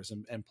Islanders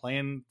and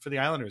playing for the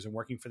Islanders and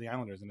working for the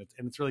Islanders, and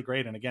it's really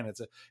great. And again,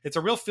 it's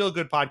a real feel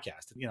good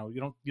podcast.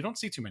 You don't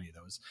see too many of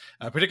those,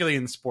 particularly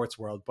in the sports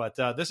world. But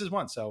this is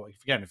one. So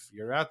again, if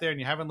you're out there and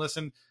you haven't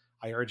listened,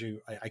 I urge you.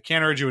 I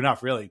can't urge you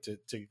enough, really,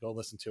 to go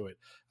listen to it,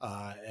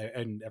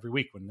 and every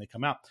week when they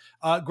come out.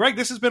 Greg,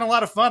 this has been a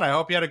lot of fun. I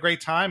hope you had a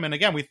great time. And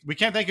again, we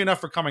can't thank you enough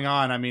for coming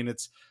on. I mean,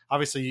 it's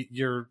obviously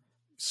you're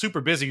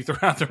super busy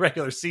throughout the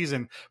regular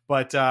season,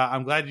 but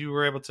I'm glad you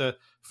were able to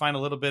find a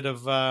little bit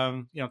of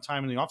time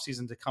in the off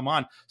season to come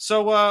on.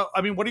 So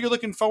I mean, what are you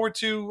looking forward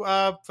to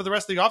for the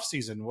rest of the off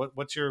season?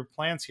 What's your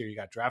plans here? You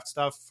got draft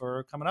stuff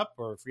for coming up,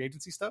 or free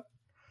agency stuff?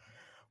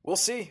 We'll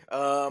see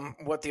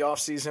what the off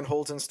season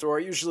holds in store.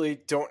 I usually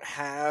don't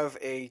have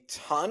a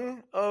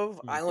ton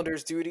of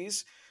Islanders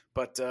duties,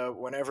 but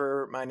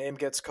whenever my name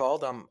gets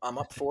called, I'm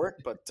up for it.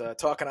 But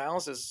talking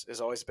Isles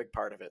is always a big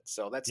part of it.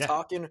 So that's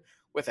talking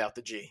without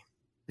the G.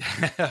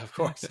 Of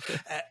course.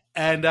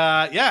 And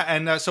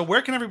so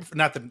where can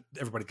not that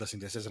everybody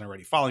listening to this isn't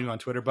already following you on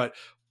Twitter, but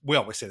we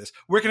always say this,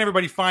 where can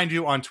everybody find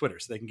you on Twitter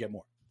so they can get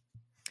more?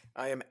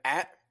 I am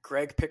at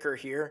Greg Picker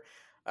here.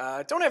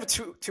 Don't have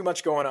too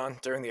much going on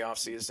during the off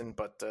season,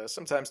 but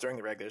sometimes during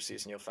the regular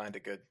season, you'll find a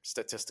good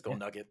statistical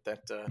nugget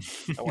that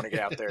I want to get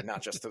out there,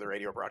 not just to the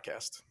radio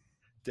broadcast.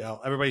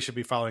 Everybody should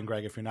be following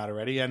Greg if you're not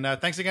already. And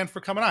thanks again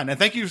for coming on. And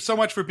thank you so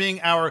much for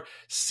being our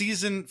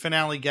season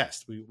finale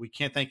guest. We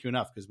can't thank you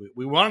enough, because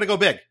we wanted to go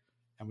big,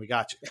 and we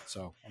got you.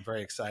 So I'm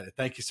very excited.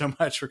 Thank you so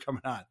much for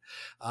coming on.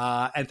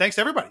 And thanks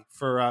to everybody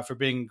for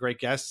being great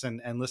guests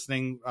and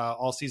listening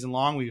all season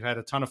long. We've had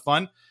a ton of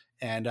fun,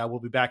 and we'll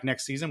be back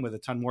next season with a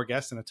ton more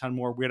guests and a ton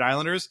more Weird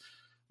Islanders.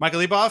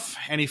 Michael Leboff,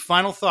 any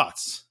final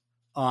thoughts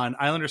on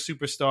Islander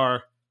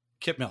superstar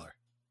Kip Miller,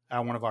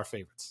 one of our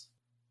favorites?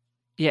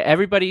 Yeah,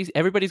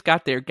 everybody's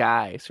got their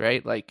guys,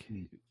 right? Like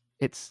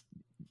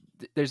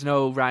there's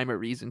no rhyme or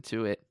reason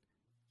to it.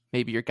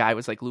 Maybe your guy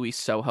was like Luis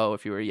Soho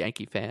if you were a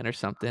Yankee fan or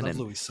something. I love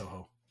Luis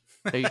Soho.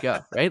 There you go,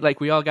 right? Like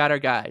we all got our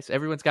guys.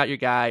 Everyone's got your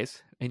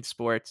guys in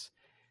sports,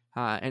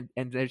 and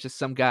there's just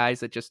some guys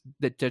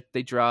that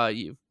they draw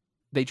you.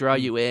 They draw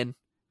you in.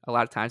 A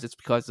lot of times it's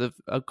because of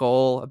a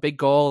big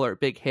goal or a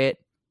big hit.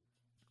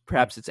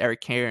 Perhaps it's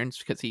Eric Cairns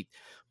because he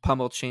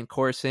pummeled Shane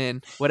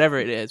Corson, whatever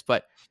it is,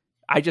 but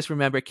I just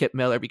remember Kip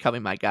Miller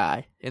becoming my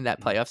guy in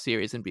that playoff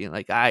series and being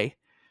like,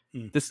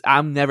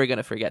 I'm never going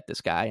to forget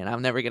this guy, and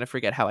I'm never going to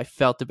forget how I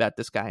felt about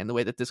this guy and the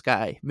way that this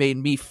guy made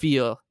me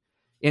feel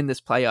in this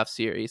playoff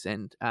series.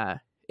 And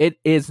it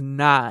is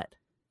not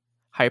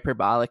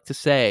hyperbolic to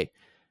say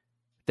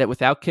that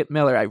without Kip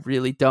Miller, I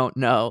really don't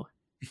know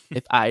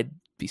if I'd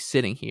be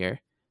sitting here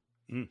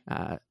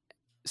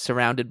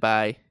surrounded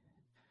by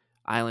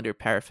Islander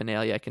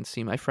paraphernalia. I can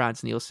see my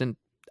Franz Nielsen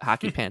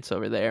hockey pants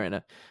over there and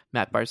a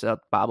Matt Barzal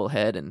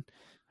bobblehead and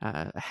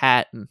a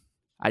hat. And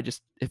I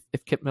just,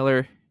 if Kip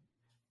Miller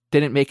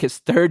didn't make his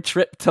third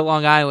trip to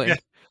Long Island,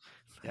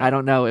 I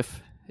don't know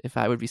if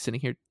I would be sitting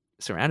here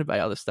surrounded by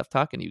all this stuff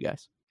talking to you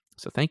guys.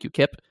 So thank you,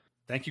 Kip.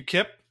 Thank you,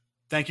 Kip.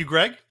 Thank you,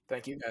 Greg.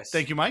 Thank you, guys.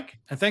 Thank you, Mike.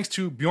 And thanks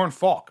to Bjorn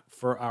Falk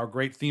for our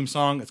great theme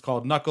song. It's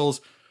called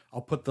Knuckles.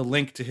 I'll put the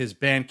link to his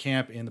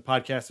Bandcamp in the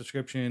podcast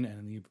description and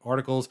in the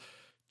articles.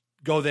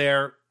 Go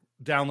there,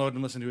 download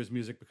and listen to his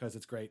music because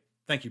it's great.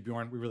 Thank you,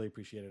 Bjorn. We really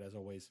appreciate it as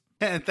always.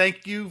 And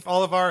thank you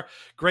all of our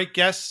great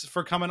guests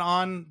for coming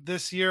on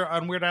this year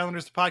on Weird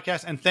Islanders the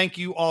podcast. And thank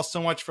you all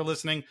so much for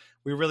listening.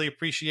 We really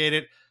appreciate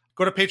it.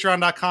 Go to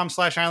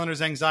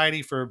patreon.com/Islanders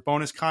Anxiety for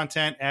bonus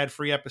content,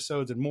 ad-free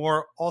episodes, and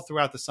more all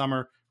throughout the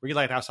summer. We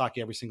light house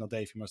hockey every single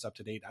day for your most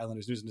up-to-date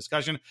Islanders news and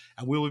discussion.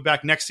 And we'll be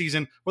back next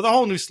season with a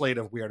whole new slate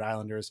of Weird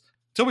Islanders.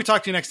 Till we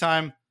talk to you next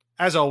time,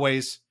 as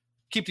always,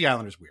 keep the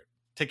Islanders weird.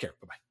 Take care.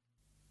 Bye-bye.